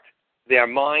heart, their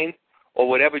mind, or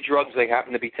whatever drugs they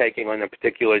happened to be taking on a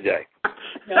particular day.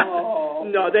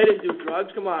 No, they didn't do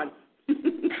drugs. Come on.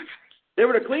 They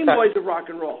were the clean boys of rock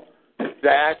and roll.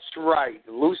 That's right.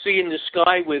 Lucy in the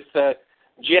Sky with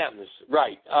Gems.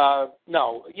 Right.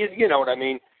 No, you know what I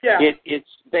mean. Yeah.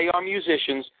 They are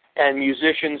musicians, and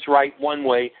musicians write one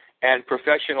way, and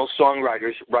professional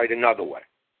songwriters write another way.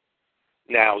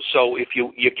 Now, so if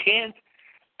you can't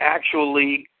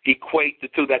actually equate the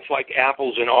two, that's like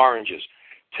apples and oranges.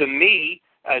 To me,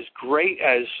 as great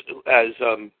as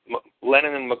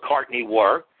Lennon and McCartney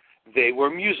were, they were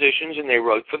musicians and they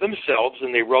wrote for themselves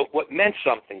and they wrote what meant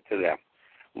something to them.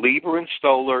 Lieber and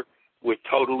Stoller were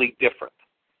totally different,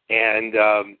 and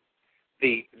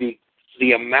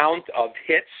the amount of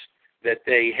hits that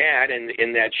they had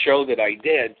in that show that I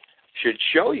did should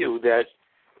show you that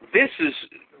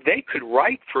they could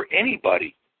write for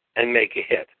anybody and make a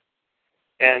hit.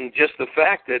 And just the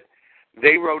fact that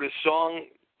they wrote a song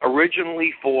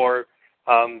originally for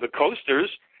the Coasters,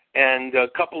 and a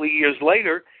couple of years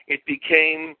later, it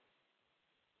became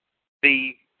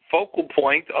the focal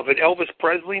point of an Elvis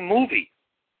Presley movie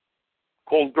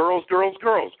called Girls, Girls,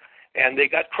 Girls. And they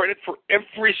got credit for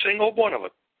every single one of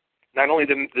it. Not only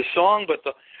the song, but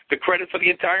the credit for the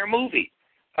entire movie.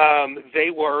 They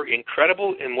were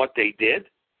incredible in what they did.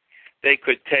 They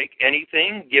could take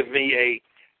anything, give me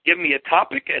a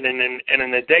topic, and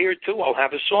in a day or two, I'll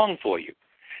have a song for you.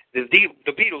 The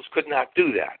Beatles could not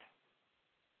do that.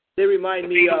 They remind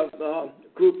me of a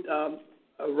group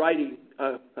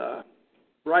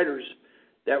writers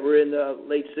that were in the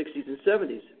late 60s and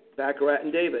 70s, Baccarat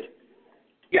and David.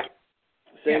 Yeah.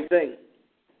 Same thing.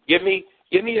 Give me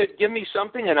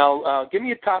something, and I'll give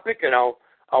me a topic, and I'll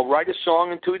write a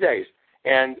song in 2 days.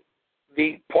 And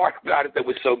the part about it that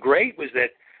was so great was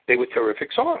that they were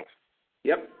terrific songs.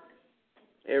 Yep.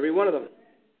 Every one of them.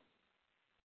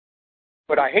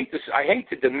 But I hate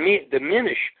to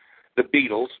diminish the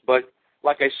Beatles, but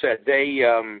like I said, they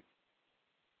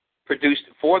produced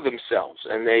for themselves,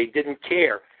 and they didn't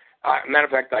care. Matter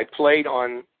of fact, I played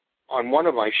on one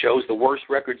of my shows, The Worst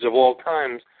Records of All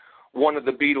Times, one of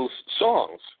the Beatles'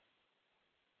 songs.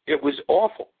 It was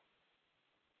awful.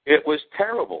 It was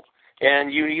terrible.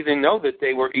 And you either know that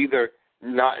they were either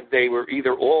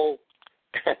all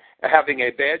having a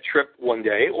bad trip one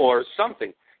day or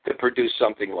something to produce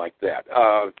something like that.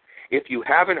 If you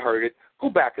haven't heard it, go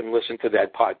back and listen to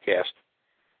that podcast.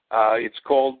 It's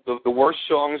called The Worst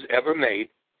Songs Ever Made.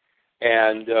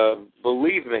 And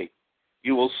believe me,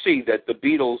 you will see that the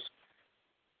Beatles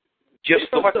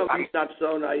just thought... Some not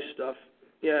so nice stuff.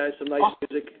 Yeah, some nice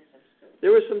music.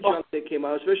 There was some junk that came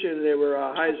out, especially when they were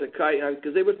high as a kite,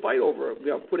 because they would fight over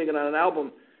it, putting it on an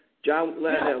album.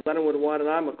 Lennon would want it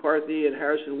on, McCartney and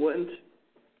Harrison wouldn't.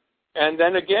 And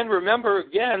then again, remember,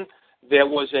 there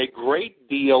was a great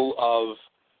deal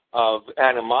of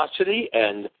animosity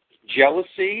and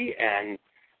jealousy and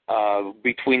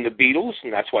between the Beatles,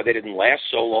 and that's why they didn't last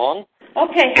so long.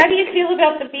 Okay, how do you feel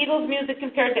about the Beatles' music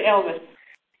compared to Elvis?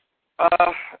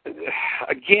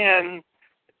 Again,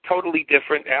 totally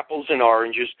different, apples and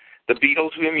oranges. The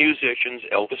Beatles were musicians.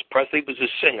 Elvis Presley was a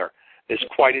singer. There's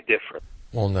quite a difference.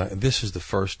 Well, now, this is the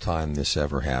first time this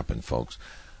ever happened, folks.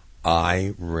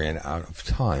 I ran out of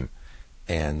time,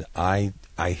 and I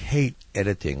hate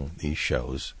editing these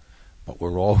shows, but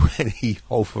we're already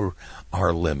over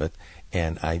our limit,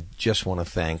 and I just want to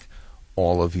thank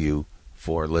all of you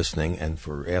for listening and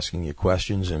for asking your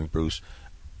questions. And Bruce,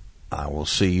 I will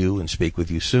see you and speak with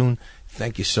you soon.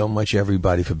 Thank you so much,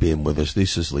 everybody, for being with us.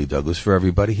 This is Lee Douglas for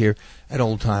everybody here at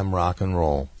Old Time Rock and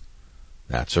Roll.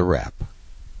 That's a wrap.